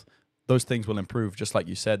physical health, those things will improve, just like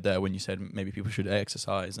you said there, when you said maybe people should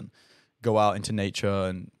exercise and go out into nature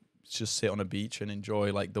and just sit on a beach and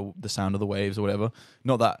enjoy like the sound of the waves or whatever.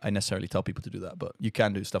 Not that I necessarily tell people to do that, but you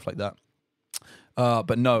can do stuff like that.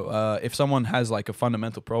 But no, if someone has like a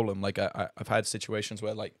fundamental problem, like I've had situations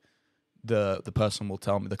where like the person will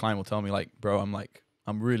tell me, the client will tell me like, bro,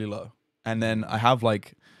 I'm really low. And then I have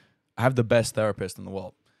the best therapist in the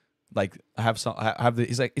world. Like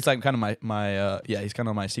he's like kind of my he's kind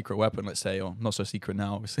of my secret weapon, let's say, or not so secret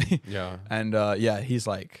now, obviously. Yeah. And yeah, he's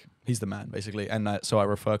the man basically. And so I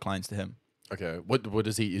refer clients to him. Okay. What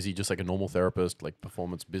is he? Is he just like a normal therapist, like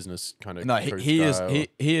performance business kind of? No,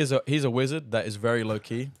 he's a wizard that is very low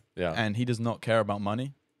key. Yeah. And he does not care about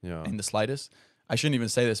money. Yeah. In the slightest. I shouldn't even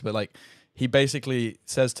say this, but like he basically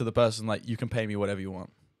says to the person like, you can pay me whatever you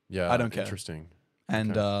want. Yeah. I don't care. Interesting.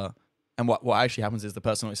 And and what actually happens is the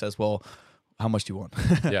person always says, well, how much do you want?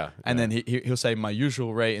 Yeah. And then he'll say, my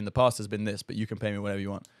usual rate in the past has been this, but you can pay me whatever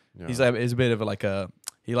you want. Yeah. He's a bit of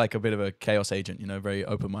a bit of a chaos agent, you know, very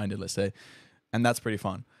open-minded, let's say. And that's pretty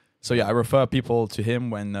fun. So yeah, I refer people to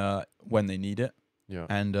him when they need it. Yeah.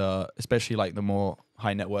 And especially like the more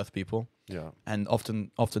high net worth people. Yeah. And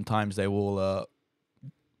oftentimes they will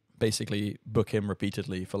basically book him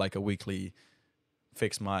repeatedly for like a weekly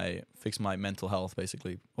fix my mental health,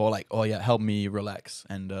 basically, or like, oh yeah, help me relax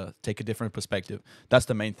and take a different perspective. That's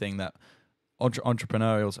the main thing, that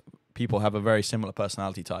entrepreneurial people have a very similar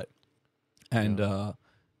personality type, and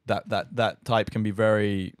that type can be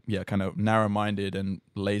very kind of narrow-minded and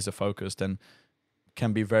laser focused, and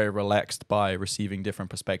can be very relaxed by receiving different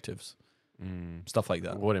perspectives, stuff like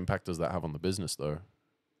that. What impact does that have on the business though?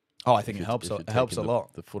 Oh, I think it helps a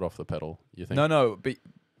lot. The foot off the pedal, you think? No,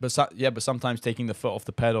 but sometimes taking the foot off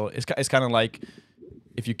the pedal, it's kind of like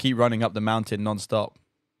if you keep running up the mountain nonstop,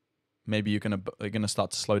 maybe you're gonna start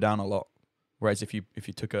to slow down a lot. Whereas if you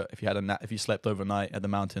slept overnight at the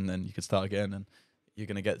mountain, then you could start again and you're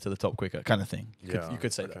gonna get to the top quicker, kind of thing. You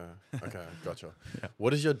could say that. Okay, gotcha. Yeah. What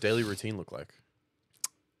does your daily routine look like?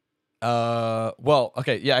 Well,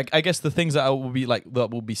 okay, yeah. I guess the things that will be like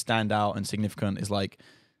that will be stand out and significant is like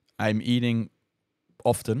I'm eating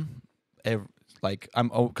often.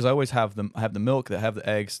 Because I always have them. I have the milk. I have the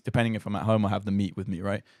eggs. Depending if I'm at home, I have the meat with me,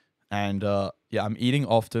 right? And yeah, I'm eating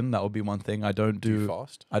often. That would be one thing. I don't do. Do you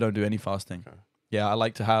fast? I don't do any fasting. Okay. Yeah, I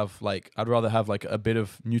like to have like I'd rather have like a bit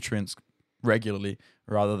of nutrients regularly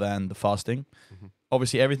rather than the fasting. Mm-hmm.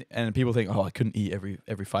 Obviously, everything, and people think, oh, I couldn't eat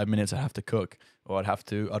every 5 minutes. I'd have to cook, or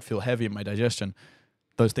I'd feel heavy in my digestion.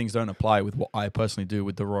 Those things don't apply with what I personally do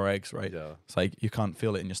with the raw eggs, right? Yeah. It's like you can't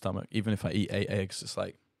feel it in your stomach. Even if I eat 8 eggs, it's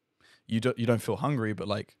like you don't feel hungry, but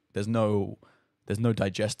like there's no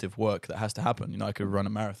digestive work that has to happen. You know, I could run a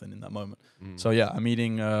marathon in that moment. So yeah, I'm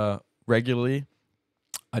eating regularly.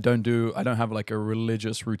 I don't have like a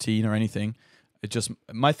religious routine or anything. It just,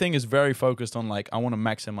 my thing is very focused on like, I want to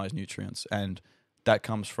maximize nutrients, and that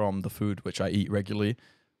comes from the food which I eat regularly.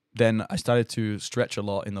 Then I started to stretch a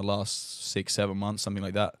lot in the last 6-7 months, something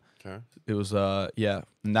like that. Okay. It was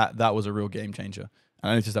and that was a real game changer.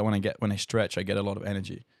 And I noticed that when I stretch, I get a lot of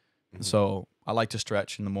energy. Mm-hmm. So I like to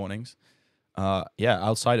stretch in the mornings.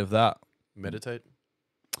 Outside of that, meditate.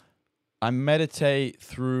 I meditate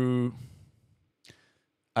through.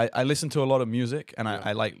 I listen to a lot of music, and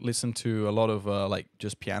I like listen to a lot of like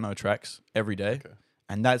just piano tracks every day. Okay.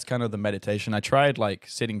 And that's kind of the meditation. I tried like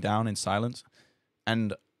sitting down in silence,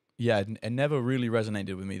 and yeah, it never really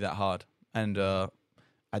resonated with me that hard. And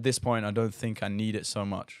at this point, I don't think I need it so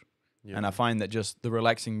much. Yeah. And I find that just the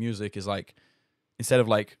relaxing music is like, instead of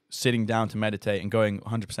like sitting down to meditate and going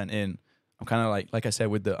 100% in, I'm kind of like I said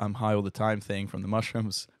with the I'm high all the time thing from the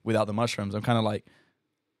mushrooms, without the mushrooms, I'm kind of like,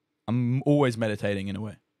 I'm always meditating in a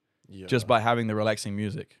way, just by having the relaxing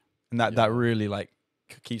music, and that really like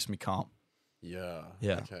keeps me calm. Yeah.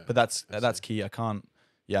 Okay. But that's key.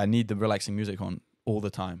 I need the relaxing music on all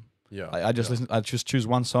the time. Yeah. I just choose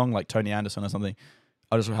one song like Tony Anderson or something.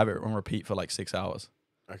 I'll just have it on repeat for like 6 hours.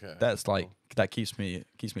 Okay. That's like that keeps me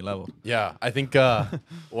leveled. Yeah, I think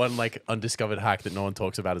one like undiscovered hack that no one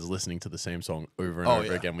talks about is listening to the same song over and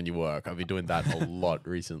over again when you work. I've been doing that a lot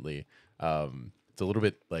recently. It's a little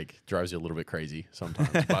bit like drives you a little bit crazy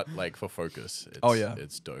sometimes, but like for focus,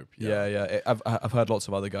 it's dope. Yeah. I've heard lots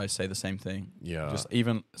of other guys say the same thing. Yeah. Just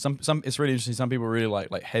even some it's really interesting. Some people really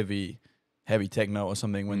like heavy techno or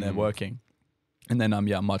something when they're working, and then I'm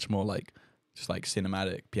much more like just like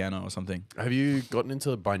cinematic piano or something. Have you gotten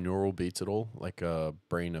into binaural beats at all? Like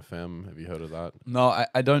Brain FM? Have you heard of that? No,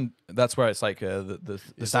 I don't. That's where it's like the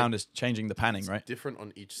sound is changing the panning, right? Different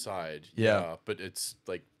on each side. Yeah, but it's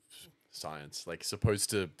like science, like supposed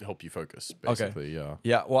to help you focus, basically. Okay.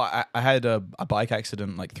 Yeah. Well, I had a bike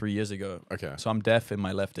accident like 3 years ago. Okay. So I'm deaf in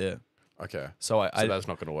my left ear. Okay. So that's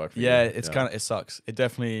not going to work for you. It's kind of, it sucks. It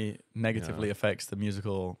definitely negatively affects the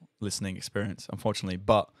musical listening experience, unfortunately.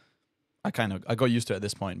 But I got used to it at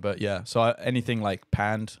this point. But yeah, so anything like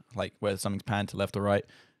panned, like where something's panned to left or right,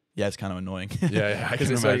 it's kind of annoying. Yeah,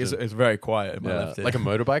 because it's very quiet in my left ear. Like a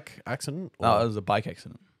motorbike accident? Or? No, it was a bike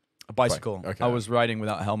accident. A bicycle. Okay. I was riding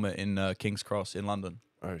without a helmet in King's Cross in London.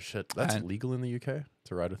 Oh shit! That's legal in the UK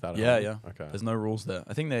to ride without a helmet? Yeah. Okay. There's no rules there.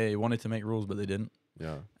 I think they wanted to make rules, but they didn't.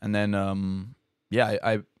 Yeah. And then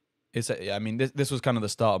this was kind of the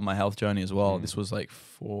start of my health journey as well. This was like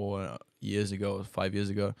 5 years ago.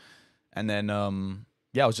 And then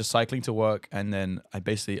I was just cycling to work, and then I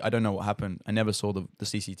don't know what happened. I never saw the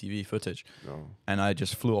CCTV footage. No. And I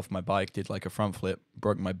just flew off my bike, did like a front flip,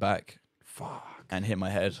 broke my back. Fuck. And hit my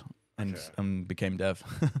head and became deaf.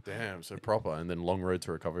 Damn, so proper. And then long road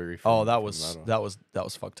to recovery. That was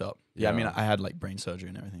fucked up. Yeah, I mean, I had like brain surgery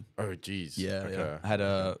and everything. Oh, jeez. Yeah. I had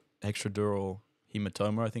a extradural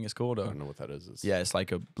hematoma, I think it's called. I don't know what that is. It's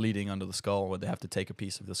like a bleeding under the skull where they have to take a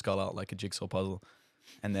piece of the skull out like a jigsaw puzzle.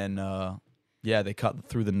 And then, they cut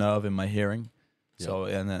through the nerve in my hearing. So,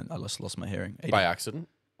 and then I lost my hearing. By accident?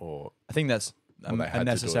 Or I think that's a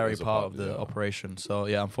necessary part of the operation. So,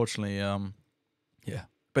 yeah, unfortunately,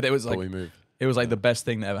 but it was like the best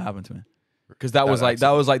thing that ever happened to me, because that was like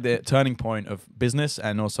the turning point of business,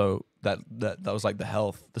 and also that was like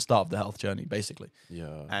the start of the health journey, basically.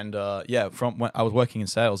 Yeah. And from when I was working in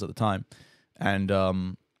sales at the time, and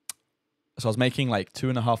so I was making like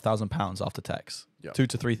 £2,500 after tax,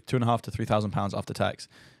 £2,500 to £3,000 after tax,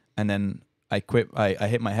 and then I quit. I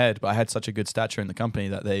hit my head, but I had such a good stature in the company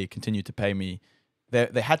that they continued to pay me.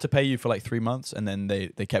 They had to pay you for like 3 months, and then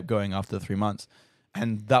they kept going after the 3 months.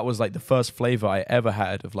 And that was like the first flavor I ever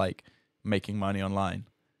had of like making money online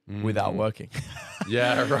without working.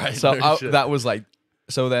 Yeah, right. So that was like,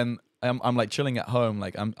 so then I'm like chilling at home.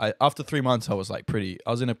 Like after 3 months, I was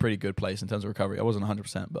in a pretty good place in terms of recovery. I wasn't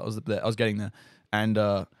 100%, but I was getting there. And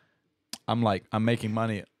I'm making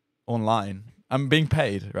money online. I'm being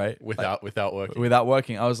paid, right? Without working. Without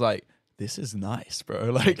working. I was like, this is nice,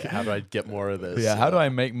 bro. Like, how do I get more of this? Yeah, how do I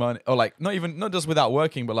make money? Or like, not just without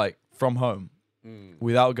working, but like from home,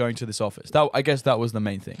 without going to this office. I guess that was the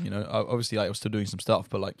main thing. You know, obviously, like, I was still doing some stuff,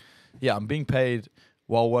 but like, yeah, I'm being paid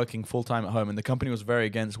while working full time at home, and the company was very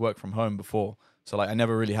against work from home before. So like, I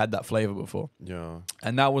never really had that flavor before. Yeah,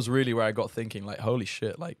 and that was really where I got thinking, like, holy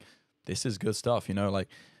shit, like, this is good stuff. You know, like,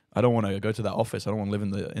 I don't want to go to that office. I don't want to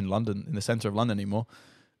live in London, in the center of London anymore.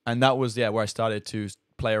 And that was where I started to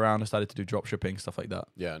play around. I started to do drop shipping, stuff like that.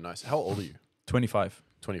 Yeah, nice. How old are you? 25.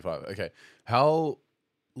 25. Okay. How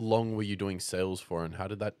long were you doing sales for, and how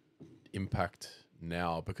did that impact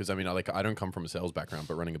now? Because I mean, I don't come from a sales background,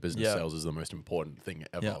 but running a business, sales is the most important thing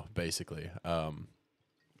ever, basically.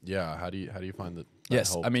 Yeah. How do you find that?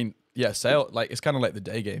 Yes, helped? I mean, sale, like, it's kind of like the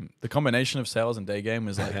day game. The combination of sales and day game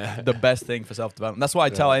is like the best thing for self-development. That's why I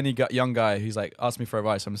tell any young guy who's like, ask me for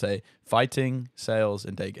advice, I'm gonna say fighting, sales,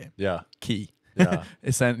 and day game. Yeah. Key. Yeah.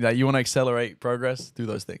 It's like, you want to accelerate progress, do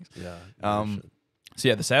those things. Yeah. So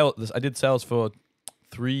yeah, I did sales for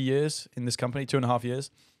 3 years in this company, 2.5 years,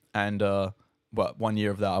 and 1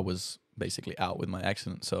 year of that I was basically out with my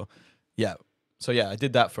accident. So yeah, I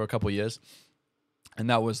did that for a couple of years, and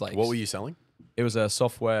that was like, what were you selling? It was a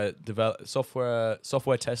software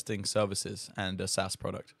testing services and a SaaS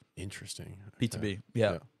product. Interesting. B2B,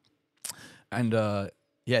 yeah. And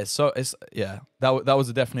so that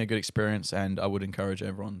was definitely a good experience, and I would encourage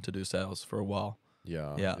everyone to do sales for a while.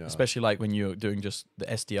 Yeah. Especially like when you're doing just the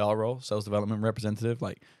SDR role, sales development representative,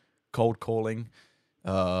 like cold calling,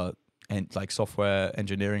 and like software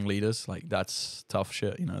engineering leaders. Like, that's tough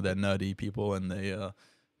shit. You know, they're nerdy people, and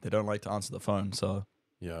they don't like to answer the phone. So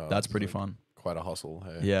that's pretty fun. Quite a hustle.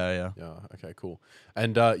 Hey? Yeah. Okay, cool.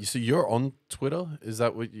 And so you're on Twitter? Is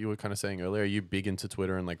that what you were kind of saying earlier? Are you big into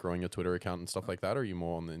Twitter and like growing your Twitter account and stuff like that? Or are you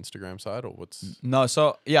more on the Instagram side, or what's? No,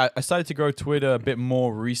 so yeah, I started to grow Twitter a bit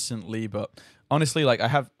more recently, but honestly, like, I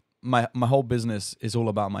have my whole business is all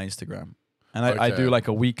about my Instagram, and I do like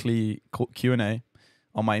a weekly Q&A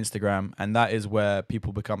on my Instagram, and that is where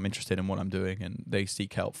people become interested in what I'm doing, and they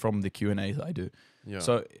seek help from the Q&A that I do. Yeah.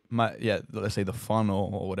 So let's say the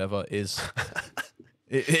funnel or whatever is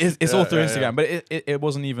it's all through Instagram, but it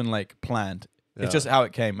wasn't even like planned. It's just how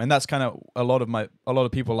it came, and that's kind of a lot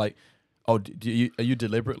of people like, oh, are you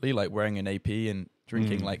deliberately like wearing an AP and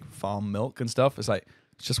drinking like farm milk and stuff? It's like,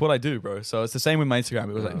 it's just what I do, bro. So it's the same with my Instagram.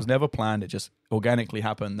 It was like, it was never planned. It just organically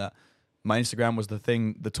happened that my Instagram was the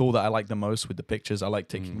tool that I like the most with the pictures. I like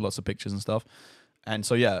taking lots of pictures and stuff. And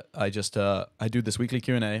so, yeah, I just, I do this weekly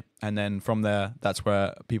Q&A, and then from there, that's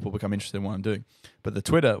where people become interested in what I'm doing. But the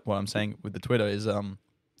Twitter, what I'm saying with the Twitter is,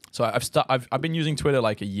 so I've been using Twitter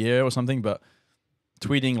like a year or something, but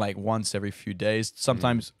tweeting like once every few days.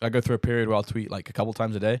 Sometimes I go through a period where I'll tweet like a couple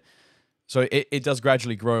times a day. So it does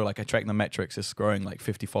gradually grow. Like, I track the metrics. It's growing like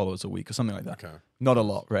 50 followers a week or something like that. Okay. Not a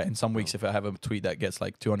lot, right? And some weeks, if I have a tweet that gets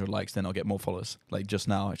like 200 likes, then I'll get more followers. Like just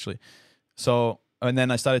now, actually. So, and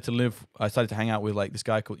then I started to hang out with like this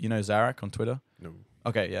guy called, Zarek on Twitter? No.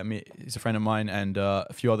 Okay, yeah, he's a friend of mine, and a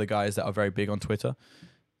few other guys that are very big on Twitter,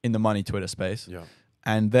 in the money Twitter space. Yeah.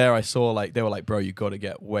 And there I saw like, they were like, bro, you got to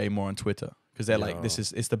get way more on Twitter. Because they're like,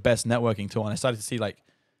 it's the best networking tool. And I started to see like,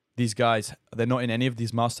 these guys, they're not in any of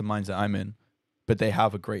these masterminds that I'm in, but they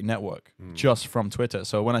have a great network just from Twitter.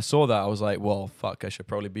 So when I saw that, I was like, well, fuck, I should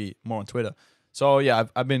probably be more on Twitter. So yeah,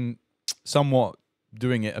 I've been somewhat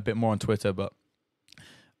doing it a bit more on Twitter, but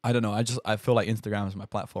I don't know. I feel like Instagram is my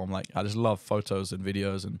platform. Like, I just love photos and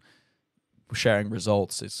videos and sharing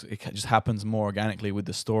results. It just happens more organically with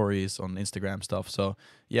the stories on Instagram stuff. So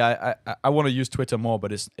yeah, I want to use Twitter more,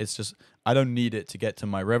 but it's just, I don't need it to get to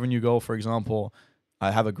my revenue goal, for example. I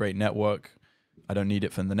have a great network. I don't need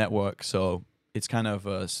it from the network. So it's kind of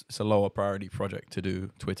it's a lower priority project to do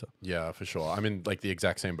Twitter. Yeah, for sure. I'm in like the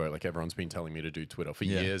exact same boat. Like, everyone's been telling me to do Twitter for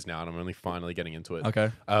years now, and I'm only finally getting into it.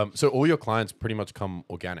 Okay. So all your clients pretty much come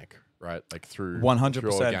organic, right? Like through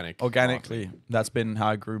 100% organically. Marketing. That's been how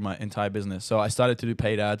I grew my entire business. So I started to do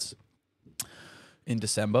paid ads in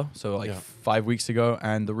December, so like 5 weeks ago,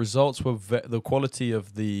 and the results were the quality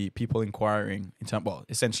of the people inquiring in terms,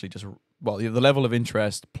 essentially just the level of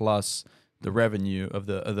interest plus the revenue of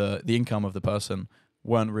the income of the person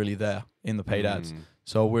weren't really there in the paid ads.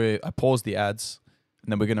 So I paused the ads,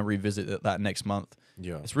 and then we're going to revisit that next month.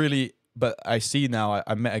 Yeah, it's really, but I see now,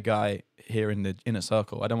 I met a guy here in the inner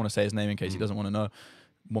circle. I don't want to say his name in case he doesn't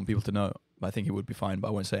want people to know, but I think he would be fine, but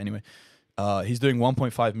I won't say it anyway. He's doing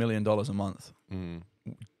 $1.5 million a month,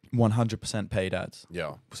 100% paid ads.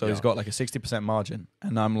 Yeah. So he's got like a 60% margin,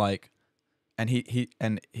 and I'm like, and he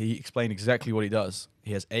explained exactly what he does.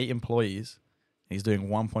 He has 8 employees He's doing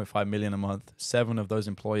 1.5 million a month. 7 of those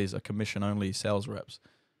employees are commission only sales reps.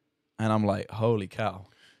 And I'm like, holy cow.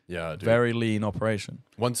 Yeah, dude. Very lean operation.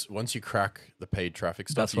 Once you crack the paid traffic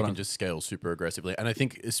stuff, you can just scale super aggressively. And I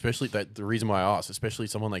think especially that the reason why I asked, especially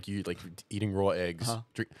someone like you, like eating raw eggs,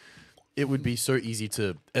 it would be so easy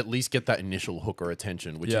to at least get that initial hook or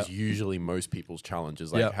attention, which is usually most people's challenge.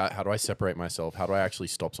 Is like, how do I separate myself? How do I actually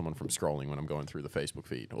stop someone from scrolling when I'm going through the Facebook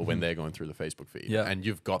feed or when they're going through the Facebook feed? Yeah. And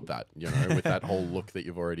you've got that, you know, with that whole look that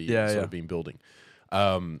you've already sort of been building.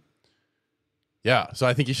 Yeah, so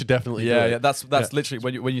I think you should definitely do it. That's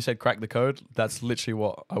literally when you said crack the code. That's literally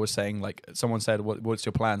what I was saying. Like someone said, "What's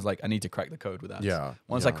your plans?" Like I need to crack the code with ads. Yeah.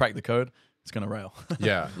 Once I crack the code, it's gonna rail.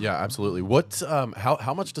 yeah, absolutely. What?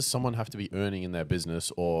 How much does someone have to be earning in their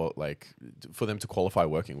business, or like for them to qualify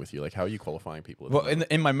working with you? Like, how are you qualifying people? Well,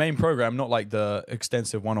 in my main program, not like the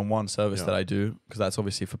extensive one-on-one service that I do, because that's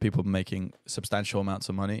obviously for people making substantial amounts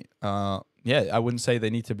of money. I wouldn't say they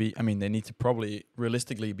need to be. I mean, they need to probably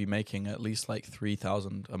realistically be making at least like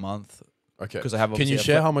 3,000 a month. Okay. Because I have. Can you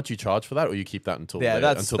share how much you charge for that, or you keep that until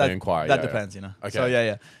they inquire? That depends, you know. Okay.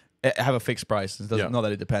 So I have a fixed price. Not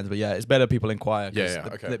that it depends, but it's better people inquire.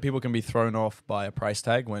 Because people can be thrown off by a price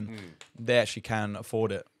tag when they actually can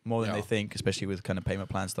afford it more than they think, especially with kind of payment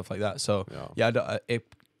plans, stuff like that. So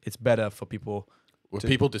it's better for people. Well,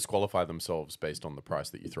 people disqualify themselves based on the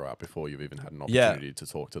price that you throw out before you've even had an opportunity to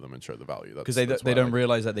talk to them and show the value. Because they don't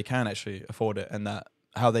realize that they can actually afford it, and that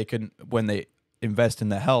how they can, when they invest in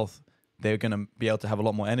their health, they're going to be able to have a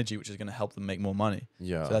lot more energy, which is going to help them make more money.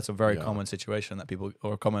 Yeah. So that's a very common situation that people,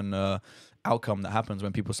 or a common outcome that happens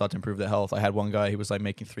when people start to improve their health. I had one guy, he was like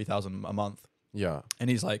making 3,000 a month. Yeah. And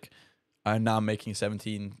he's like, I'm now making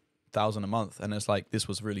 17,000 a month. And it's like, this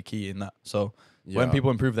was really key in that. So when people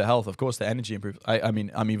improve their health, of course, their energy improves. I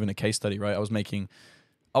mean, I'm even a case study, right? I was making,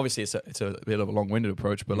 obviously it's a bit of a long-winded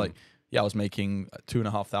approach, but I was making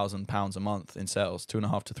 £2,500 a month in sales,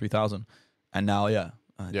 2,500 to 3,000. And now,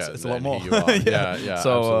 it's a lot more.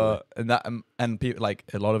 So and people, like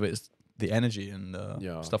a lot of it is the energy and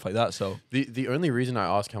stuff like that. So the only reason I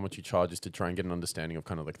ask how much you charge is to try and get an understanding of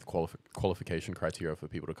kind of like the qualification criteria for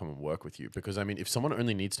people to come and work with you. Because I mean, if someone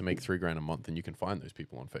only needs to make $3,000 a month, then you can find those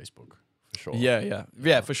people on Facebook for sure.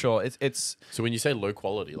 Yeah, for sure. It's so when you say low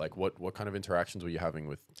quality, like what kind of interactions were you having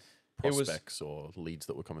with prospects or leads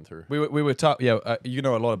that were coming through? We were talking. you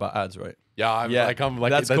know a lot about ads, right?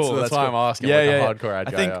 That's cool. That's why I'm asking. A hardcore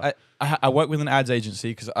ad guy. I work with an ads agency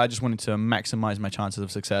because I just wanted to maximize my chances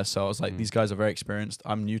of success. So I was like, these guys are very experienced.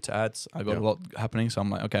 I'm new to ads. I got a lot happening. So I'm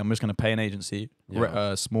like, okay, I'm just going to pay an agency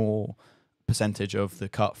a small percentage of the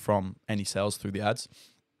cut from any sales through the ads.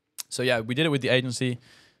 So we did it with the agency.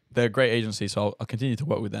 They're a great agency, so I'll continue to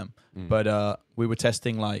work with them. But we were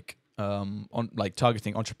testing targeting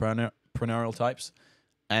entrepreneurial types,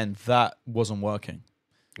 and that wasn't working.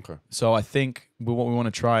 Okay. So I think what we want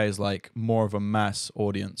to try is like more of a mass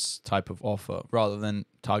audience type of offer rather than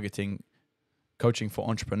targeting coaching for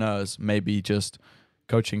entrepreneurs, maybe just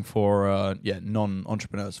coaching for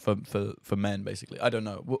non-entrepreneurs for men basically. I don't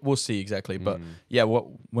know. We'll see exactly, but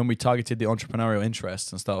when we targeted the entrepreneurial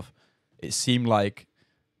interests and stuff, it seemed like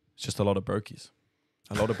it's just a lot of brokies.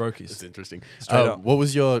 It's interesting. What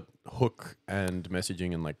was your hook and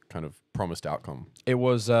messaging and like kind of promised outcome? It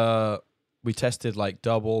was we tested like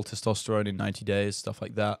double testosterone in 90 days, stuff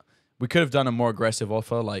like that. We could have done a more aggressive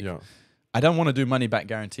offer. I don't want to do money back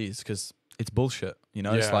guarantees because it's bullshit. You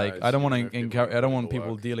know, it's like I don't want to encourage. I don't want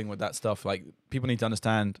people dealing with that stuff. Like people need to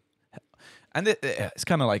understand. And it's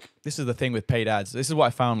kind of like this is the thing with paid ads. This is what I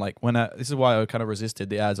found. Like this is why I kind of resisted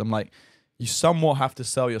the ads. I'm like, you somewhat have to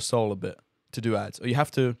sell your soul a bit to do ads, or you have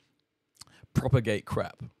to propagate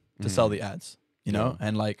crap to sell the ads, you know?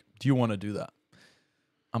 And like, do you want to do that?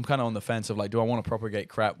 I'm kind of on the fence of like, do I want to propagate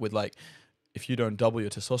crap with like, if you don't double your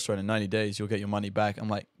testosterone in 90 days, you'll get your money back. I'm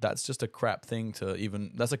like, that's just a crap thing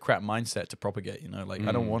that's a crap mindset to propagate, you know? Like,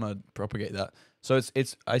 I don't want to propagate that. So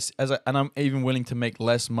and I'm even willing to make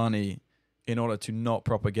less money in order to not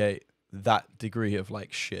propagate that degree of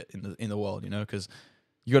like shit in the world, you know? Because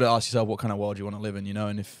you got to ask yourself what kind of world you want to live in, you know?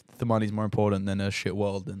 And if the money's more important than a shit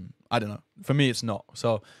world, then I don't know. For me, it's not.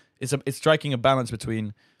 So it's striking a balance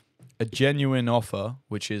between a genuine offer,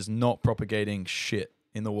 which is not propagating shit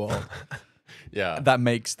in the world.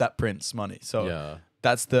 that prints money. So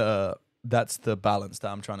that's the balance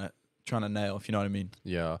that I'm trying to nail, if you know what I mean.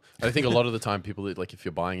 Yeah. I think a lot of the time people, like if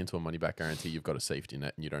you're buying into a money back guarantee, you've got a safety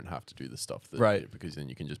net and you don't have to do the stuff because then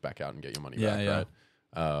you can just back out and get your money back,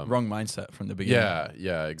 right? Wrong mindset from the beginning.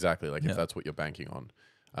 Yeah, exactly. Like if that's what you're banking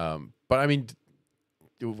on. But I mean,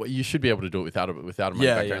 you should be able to do it without a money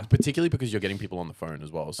back guarantee, particularly because you're getting people on the phone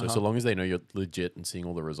as well. So so long as they know you're legit and seeing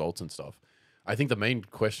all the results and stuff, I think the main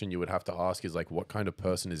question you would have to ask is like, what kind of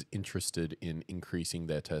person is interested in increasing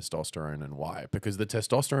their testosterone and why? Because the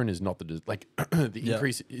testosterone is not the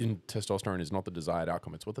increase in testosterone is not the desired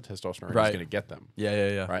outcome. It's what the testosterone is going to get them.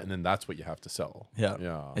 Yeah. Right, and then that's what you have to sell.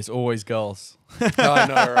 Yeah. It's always girls. I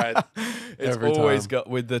know, right? It's always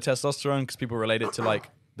with the testosterone because people relate it to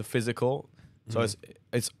like the physical. So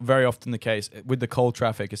it's very often the case with the cold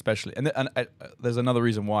traffic, especially. And there's another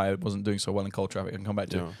reason why I wasn't doing so well in cold traffic. I can come back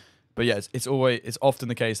to. Yeah. But yeah, it's often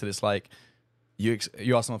the case that it's like you ask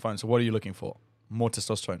them on the phone. So what are you looking for? More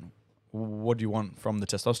testosterone. What do you want from the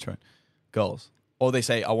testosterone? Girls. Or they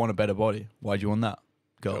say, I want a better body. Why do you want that?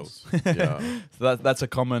 Girls. Yeah. So that's a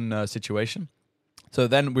common situation. So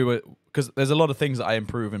then because there's a lot of things that I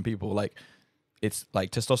improve in people. Like it's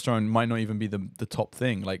like testosterone might not even be the top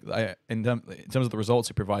thing. Like in terms of the results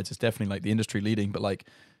it provides, it's definitely like the industry leading. But like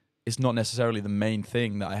it's not necessarily the main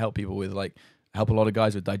thing that I help people with. Like help a lot of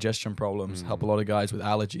guys with digestion problems, help a lot of guys with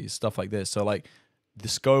allergies, stuff like this. So like the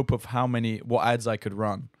scope of what ads I could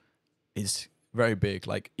run is very big,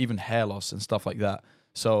 like even hair loss and stuff like that.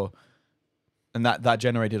 So, and that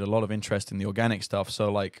generated a lot of interest in the organic stuff. So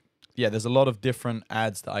like, yeah, there's a lot of different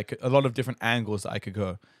ads a lot of different angles that I could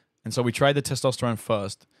go. And so we tried the testosterone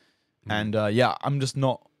first. And I'm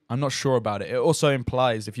not sure about it. It also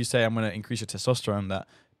implies if you say I'm going to increase your testosterone that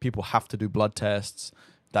people have to do blood tests.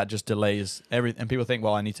 That just delays everything, and people think,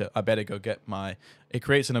 well, I better go get it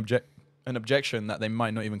creates an objection that they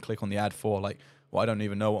might not even click on the ad for, like, well, I don't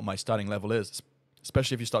even know what my starting level is,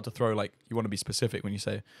 especially if you start to throw, like, you want to be specific when you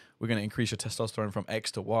say, we're going to increase your testosterone from X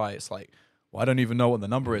to Y, it's like, well, I don't even know what the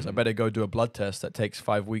number is, I better go do a blood test that takes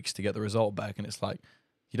 5 weeks to get the result back, and it's like,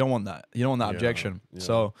 you don't want that objection. Yeah.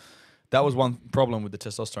 So that was one problem with the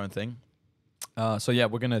testosterone thing. So yeah,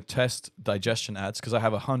 we're going to test digestion ads, because I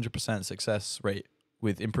have 100% success rate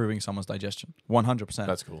with improving someone's digestion. 100%.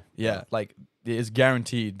 That's cool. Yeah, like it is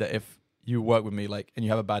guaranteed that if you work with me, like, and you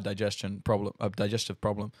have a bad digestive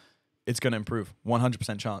problem, it's going to improve.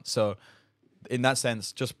 100% chance. So in that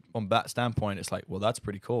sense, just on that standpoint, it's like, well, that's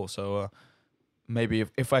pretty cool. So maybe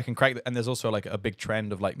if I can crack and there's also like a big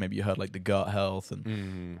trend of like, maybe you heard like the gut health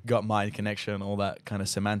and gut mind connection, all that kind of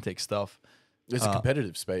semantic stuff. It's a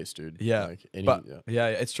competitive space, dude. Yeah. Like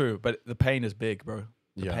it's true. But the pain is big, bro.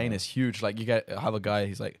 The pain is huge. Like I have a guy,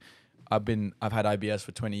 he's like, I've had IBS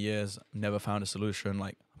for 20 years, never found a solution.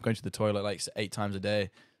 Like I'm going to the toilet like 8 times a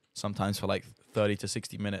day, sometimes for like 30 to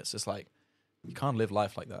 60 minutes. It's like, you can't live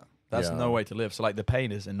life like that. That's no way to live. So like the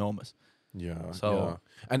pain is enormous. Yeah. So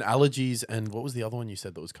and allergies, and what was the other one you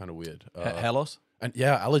said that was kind of weird? Hair loss? And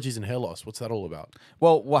allergies and hair loss. What's that all about?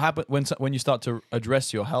 Well, what happens when you start to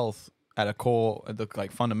address your health at the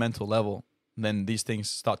like fundamental level, then these things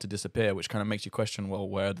start to disappear, which kind of makes you question, well,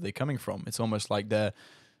 where are they coming from? It's almost like they're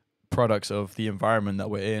products of the environment that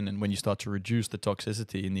we're in. And when you start to reduce the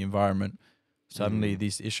toxicity in the environment, suddenly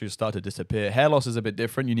these issues start to disappear. Hair loss is a bit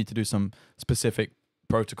different. You need to do some specific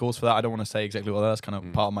protocols for that. I don't want to say exactly what that's kind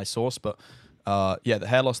of part of my source, but the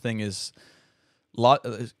hair loss thing is,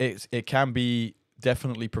 it can be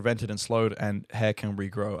definitely prevented and slowed, and hair can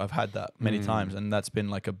regrow. I've had that many times, and that's been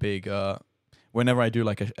like a big whenever I do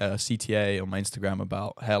like a CTA on my Instagram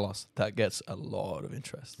about hair loss, that gets a lot of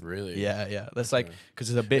interest. Really? Yeah. That's like, because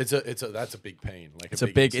it's a bit, that's a big pain. Like it's a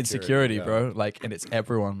big insecurity, bro. Like, and it's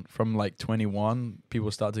everyone from like 21,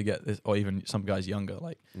 people start to get this, or even some guys younger,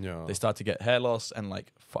 like they start to get hair loss, and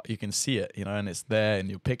like you can see it, and it's there in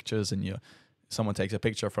your pictures, and someone takes a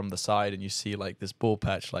picture from the side and you see like this bald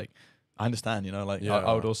patch. Like, I understand,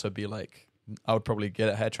 I would also be like, I would probably get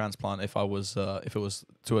a hair transplant if I was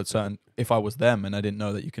if I was them and I didn't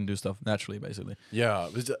know that you can do stuff naturally, basically. Yeah.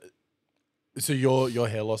 So your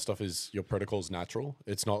hair loss stuff your protocol's natural?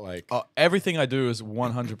 It's not like everything I do is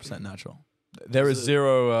 100% natural. There is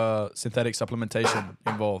zero synthetic supplementation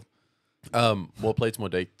involved. More Plates, More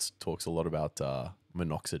Dates talks a lot about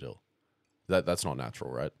minoxidil. That's not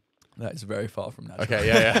natural, right? That is very far from natural. Okay,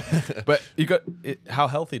 yeah. But how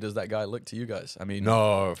healthy does that guy look to you guys? I mean,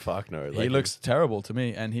 no, fuck no. He looks terrible to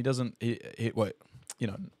me, and he doesn't.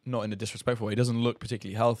 Not in a disrespectful way. He doesn't look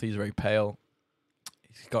particularly healthy. He's very pale.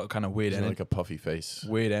 He's got kind of weird, like a puffy face,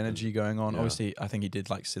 weird energy going on. Yeah. Obviously, I think he did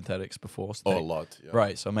like synthetics before. So a lot, yeah.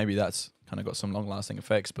 Right? So maybe that's kind of got some long-lasting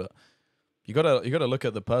effects, but. You gotta look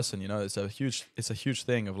at the person. It's a huge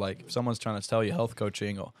thing of like, if someone's trying to tell you health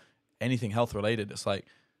coaching or anything health related, it's like,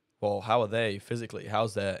 well, how are they physically?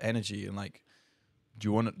 How's their energy? And like, do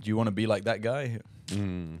you want to be like that guy?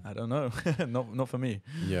 I don't know. not for me.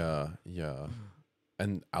 Yeah.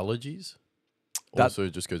 And allergies also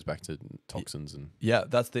just goes back to toxins and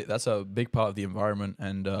that's a big part of the environment.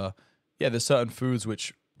 And there's certain foods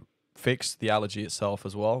which fix the allergy itself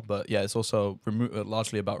as well. But yeah, it's also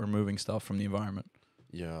largely about removing stuff from the environment.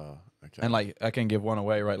 Yeah. Okay. And like I can give one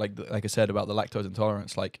away, right? Like I said about the lactose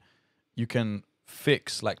intolerance, like you can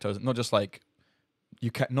fix lactose, not just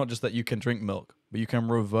that you can drink milk, but you can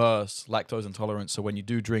reverse lactose intolerance. So when you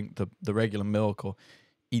do drink the regular milk or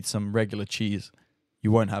eat some regular cheese,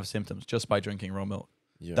 you won't have symptoms just by drinking raw milk.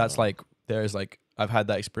 Yeah. That's like I've had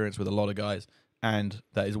that experience with a lot of guys, and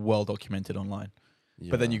that is well documented online. Yeah.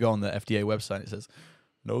 But then you go on the FDA website and it says,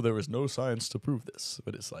 no, there is no science to prove this.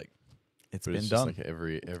 But it's like, it's been done. Like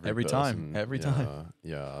every time.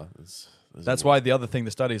 Yeah. That's why the other thing,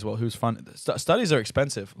 the studies, well, who's fun? Studies are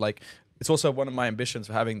expensive. Like, it's also one of my ambitions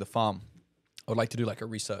for having the farm. I would like to do like a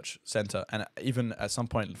research center, and even at some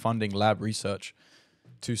point funding lab research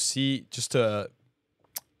to see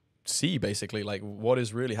basically like what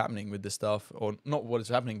is really happening with this stuff, or not what is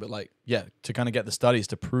happening, but like, yeah, to kind of get the studies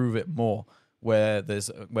to prove it more where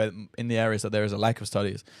in the areas that there is a lack of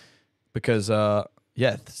studies, because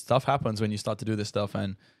stuff happens when you start to do this stuff,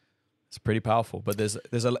 and it's pretty powerful. But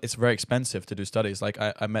it's very expensive to do studies. Like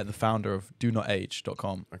I met the founder of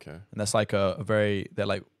DoNotAge.com. Okay. And that's like they're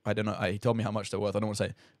like, I don't know, he told me how much they're worth. I don't want to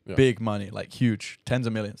say big money, like huge, tens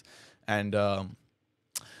of millions. And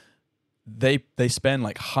they spend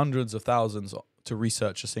like hundreds of thousands to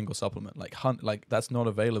research a single supplement. Like that's not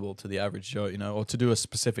available to the average Joe, or to do a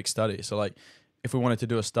specific study. So like if we wanted to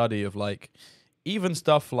do a study of like even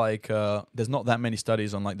stuff like there's not that many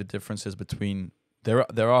studies on like the differences between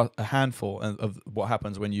there are a handful of what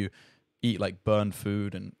happens when you eat like burned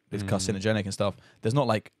food and it's carcinogenic and stuff. There's not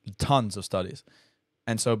like tons of studies.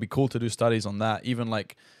 And so it'd be cool to do studies on that, even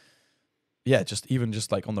like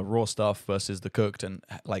just like on the raw stuff versus the cooked, and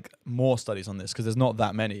like more studies on this, because there's not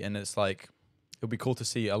that many, and it's like it would be cool to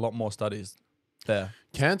see a lot more studies there.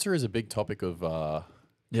 Cancer is a big topic of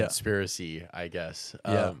conspiracy, I guess.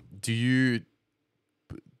 Do you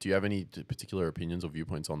have any particular opinions or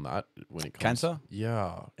viewpoints on that when it comes cancer?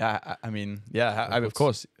 Yeah. I mean, of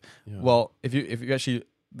course. Yeah. Well, if you actually,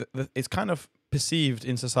 it's kind of perceived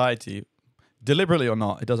in society, deliberately or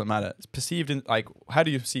not, it doesn't matter. It's perceived in like, how do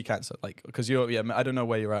you see cancer? Like, because I don't know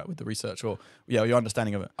where you're at with the research or your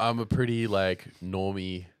understanding of it. I'm a pretty like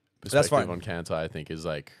normie perspective on cancer. I think is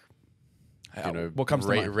like, what comes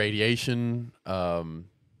to mind? Radiation,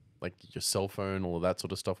 like your cell phone, all of that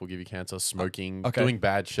sort of stuff will give you cancer. Smoking, doing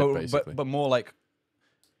bad shit, basically. But more like,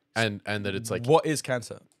 and that it's like, what is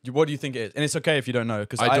cancer? What do you think it is? And it's okay if you don't know,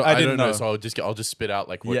 because I didn't know. So I'll just spit out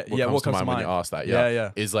like what comes to mind when you ask that.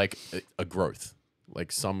 Yeah. Is like a growth,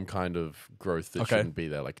 like some kind of growth that shouldn't be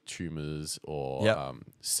there, like tumors or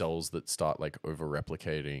cells that start like over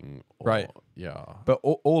replicating. Right. Yeah. But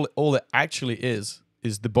all it actually is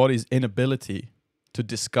the body's inability to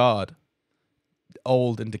discard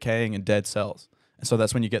old and decaying and dead cells. And so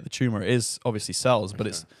that's when you get the tumor. It is obviously cells, but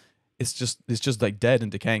it's just like dead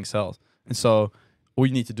and decaying cells. And so all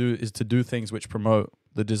you need to do is to do things which promote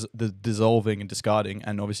the dissolving and discarding,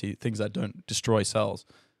 and obviously things that don't destroy cells.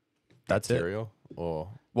 That's bacteria, or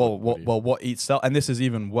what eats cell. And this is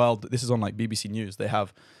this is on like BBC News. They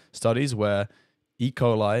have studies where E.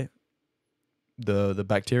 coli, the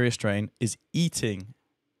bacteria strain, is eating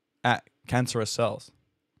at cancerous cells.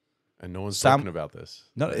 And no one's talking about this.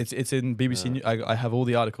 No, it's in BBC News. I have all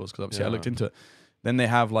the articles because obviously I looked into it. Then they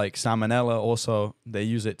have like salmonella also. They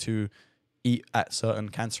use it to eat at certain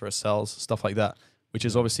cancerous cells, stuff like that, which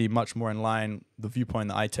is obviously much more in line the viewpoint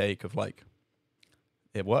that I take of like,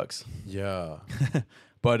 it works. Yeah.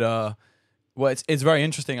 But it's very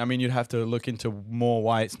interesting. I mean, you'd have to look into more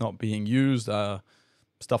why it's not being used,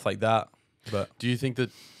 stuff like that. But do you think that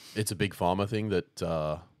it's a big pharma thing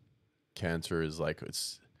that cancer is like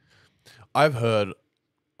I've heard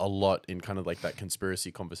a lot in kind of like that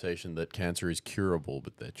conspiracy conversation that cancer is curable,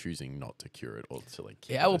 but they're choosing not to cure it, or to like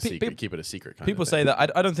keep it a secret. People say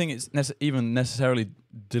that. I don't think it's even necessarily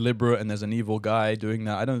deliberate, and there's an evil guy doing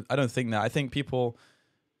that. I don't think that. I think people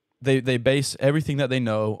they base everything that they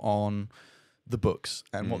know on the books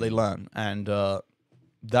and what they learn, and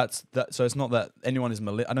that's that. So it's not that anyone is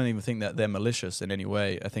I don't even think that they're malicious in any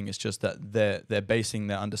way. I think it's just that they're basing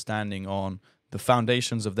their understanding on the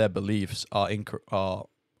foundations of their beliefs are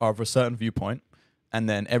of a certain viewpoint, and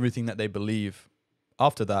then everything that they believe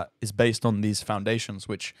after that is based on these foundations,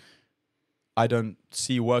 which I don't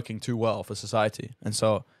see working too well for society. And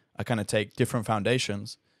so I kind of take different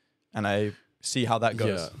foundations and I see how that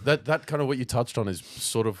goes. Yeah, that kind of what you touched on is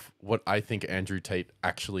sort of what I think Andrew Tate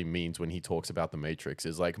actually means when he talks about the Matrix.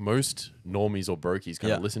 Is like most normies or brokies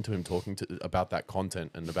kind of listen to him talking about that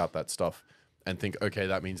content and about that stuff, and think, okay,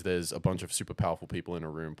 that means there's a bunch of super powerful people in a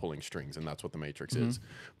room pulling strings, and that's what the Matrix is.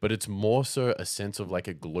 But it's more so a sense of like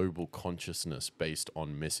a global consciousness based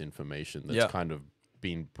on misinformation that's kind of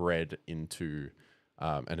been bred into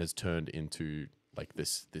and has turned into like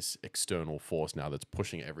this external force now that's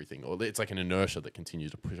pushing everything, or it's like an inertia that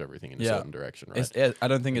continues to push everything in a certain direction, right? I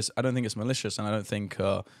don't think it's malicious, and I don't think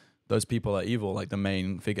those people are evil, like the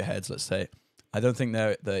main figureheads, let's say. I don't think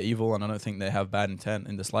they're evil, and I don't think they have bad intent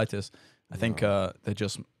in the slightest. I think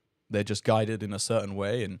they're just guided in a certain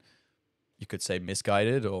way, and you could say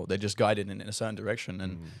misguided, or they're just guided in a certain direction.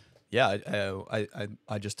 And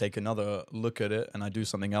I just take another look at it, and I do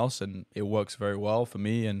something else, and it works very well for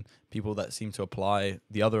me. And people that seem to apply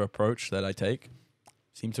the other approach that I take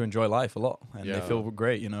seem to enjoy life a lot, and they feel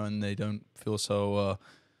great, and they don't feel so.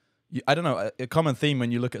 I don't know, a common theme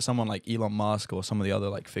when you look at someone like Elon Musk or some of the other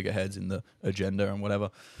like figureheads in the agenda and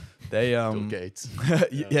whatever, they Bill Gates.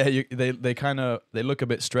 they look a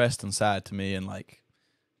bit stressed and sad to me, and like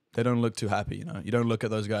they don't look too happy. You don't look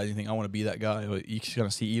at those guys and you think, I want to be that guy. Or you kind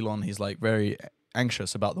of see Elon, he's like very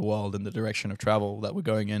anxious about the world and the direction of travel that we're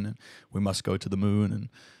going in, and we must go to the moon, and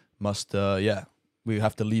we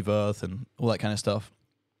have to leave Earth and all that kind of stuff.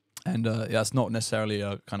 And it's not necessarily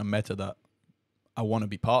a kind of meta that I want to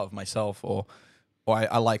be part of myself, or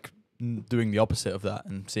I like doing the opposite of that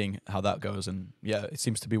and seeing how that goes. And it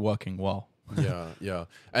seems to be working well. Yeah.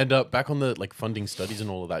 And back on the like funding studies and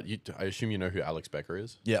all of that, I assume you know who Alex Becker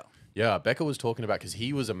is? Yeah, Becker was talking about, because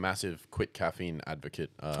he was a massive quit caffeine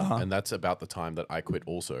advocate, and that's about the time that I quit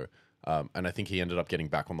also. And I think he ended up getting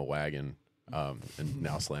back on the wagon. And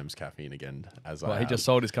now slams caffeine again. He just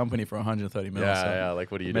sold his company for 130 million. Yeah.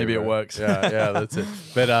 Like, what do you do? Maybe it works. Yeah, that's it.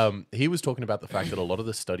 But he was talking about the fact that a lot of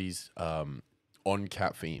the studies on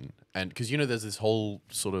caffeine, and because there's this whole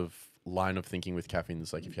sort of line of thinking with caffeine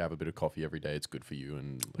that's like, if you have a bit of coffee every day, it's good for you,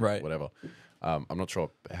 and like whatever. I'm not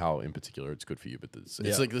sure how in particular it's good for you, but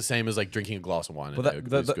it's like the same as like drinking a glass of wine.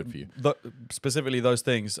 It's good for you. Specifically, those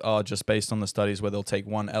things are just based on the studies where they'll take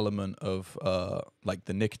one element of like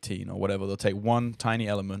the nicotine or whatever. They'll take one tiny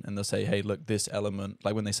element and they'll say, hey, look, this element,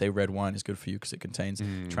 like when they say red wine is good for you because it contains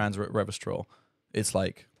trans-resveratrol. It's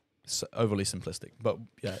like overly simplistic, but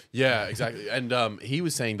yeah, exactly. And he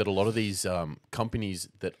was saying that a lot of these companies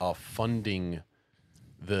that are funding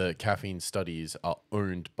the caffeine studies are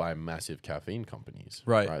owned by massive caffeine companies,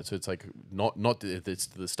 right? So it's like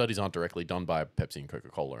the studies aren't directly done by Pepsi and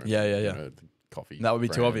Coca-Cola. And, coffee. That would be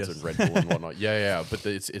too obvious. And Red Bull and whatnot. Yeah. But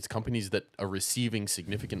it's companies that are receiving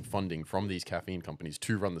significant funding from these caffeine companies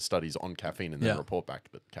to run the studies on caffeine and then report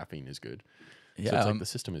back that caffeine is good. So it's like the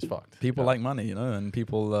system is fucked. People like money, and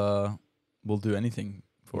people will do anything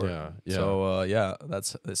for it. Yeah. So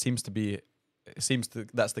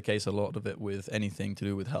that's the case a lot of it with anything to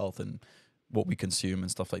do with health and what we consume and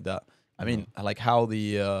stuff like that. I mean, like how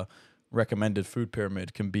the recommended food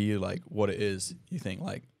pyramid can be like what it is. You think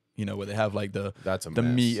like, where they have like the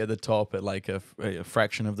meat at the top at like a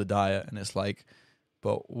fraction of the diet, and it's like,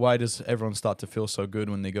 but why does everyone start to feel so good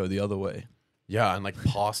when they go the other way? Yeah, and like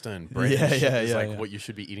pasta and bread is like what you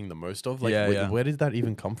should be eating the most of. Like, where did that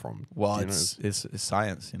even come from? Well, it's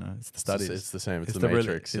science, it's the studies. It's the same. It's the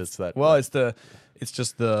Matrix. It's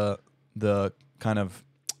just the kind of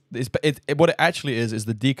what it actually is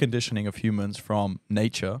the deconditioning of humans from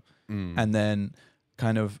nature, and then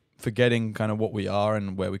kind of forgetting kind of what we are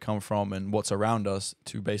and where we come from and what's around us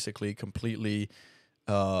to basically completely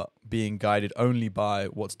being guided only by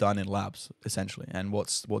what's done in labs, essentially, and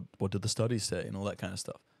what do the studies say and all that kind of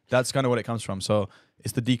stuff. That's kind of what it comes from. So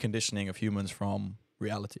it's the deconditioning of humans from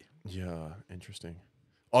reality. Yeah, interesting.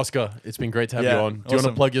 Oscar, it's been great to have you on. Do you want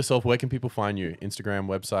to plug yourself? Where can people find you? Instagram,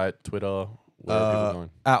 website, Twitter? Where are people going?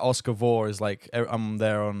 At Oscarvore is like, I'm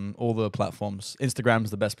there on all the platforms. Instagram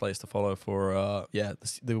is the best place to follow for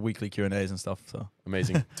the weekly Q&As and stuff. So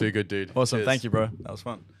amazing. Too good, dude. Awesome. Cheers. Thank you, bro. That was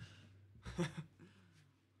fun.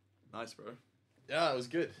 Nice, bro. Yeah, it was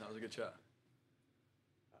good. That was a good chat.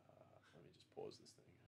 Let me just pause this thing.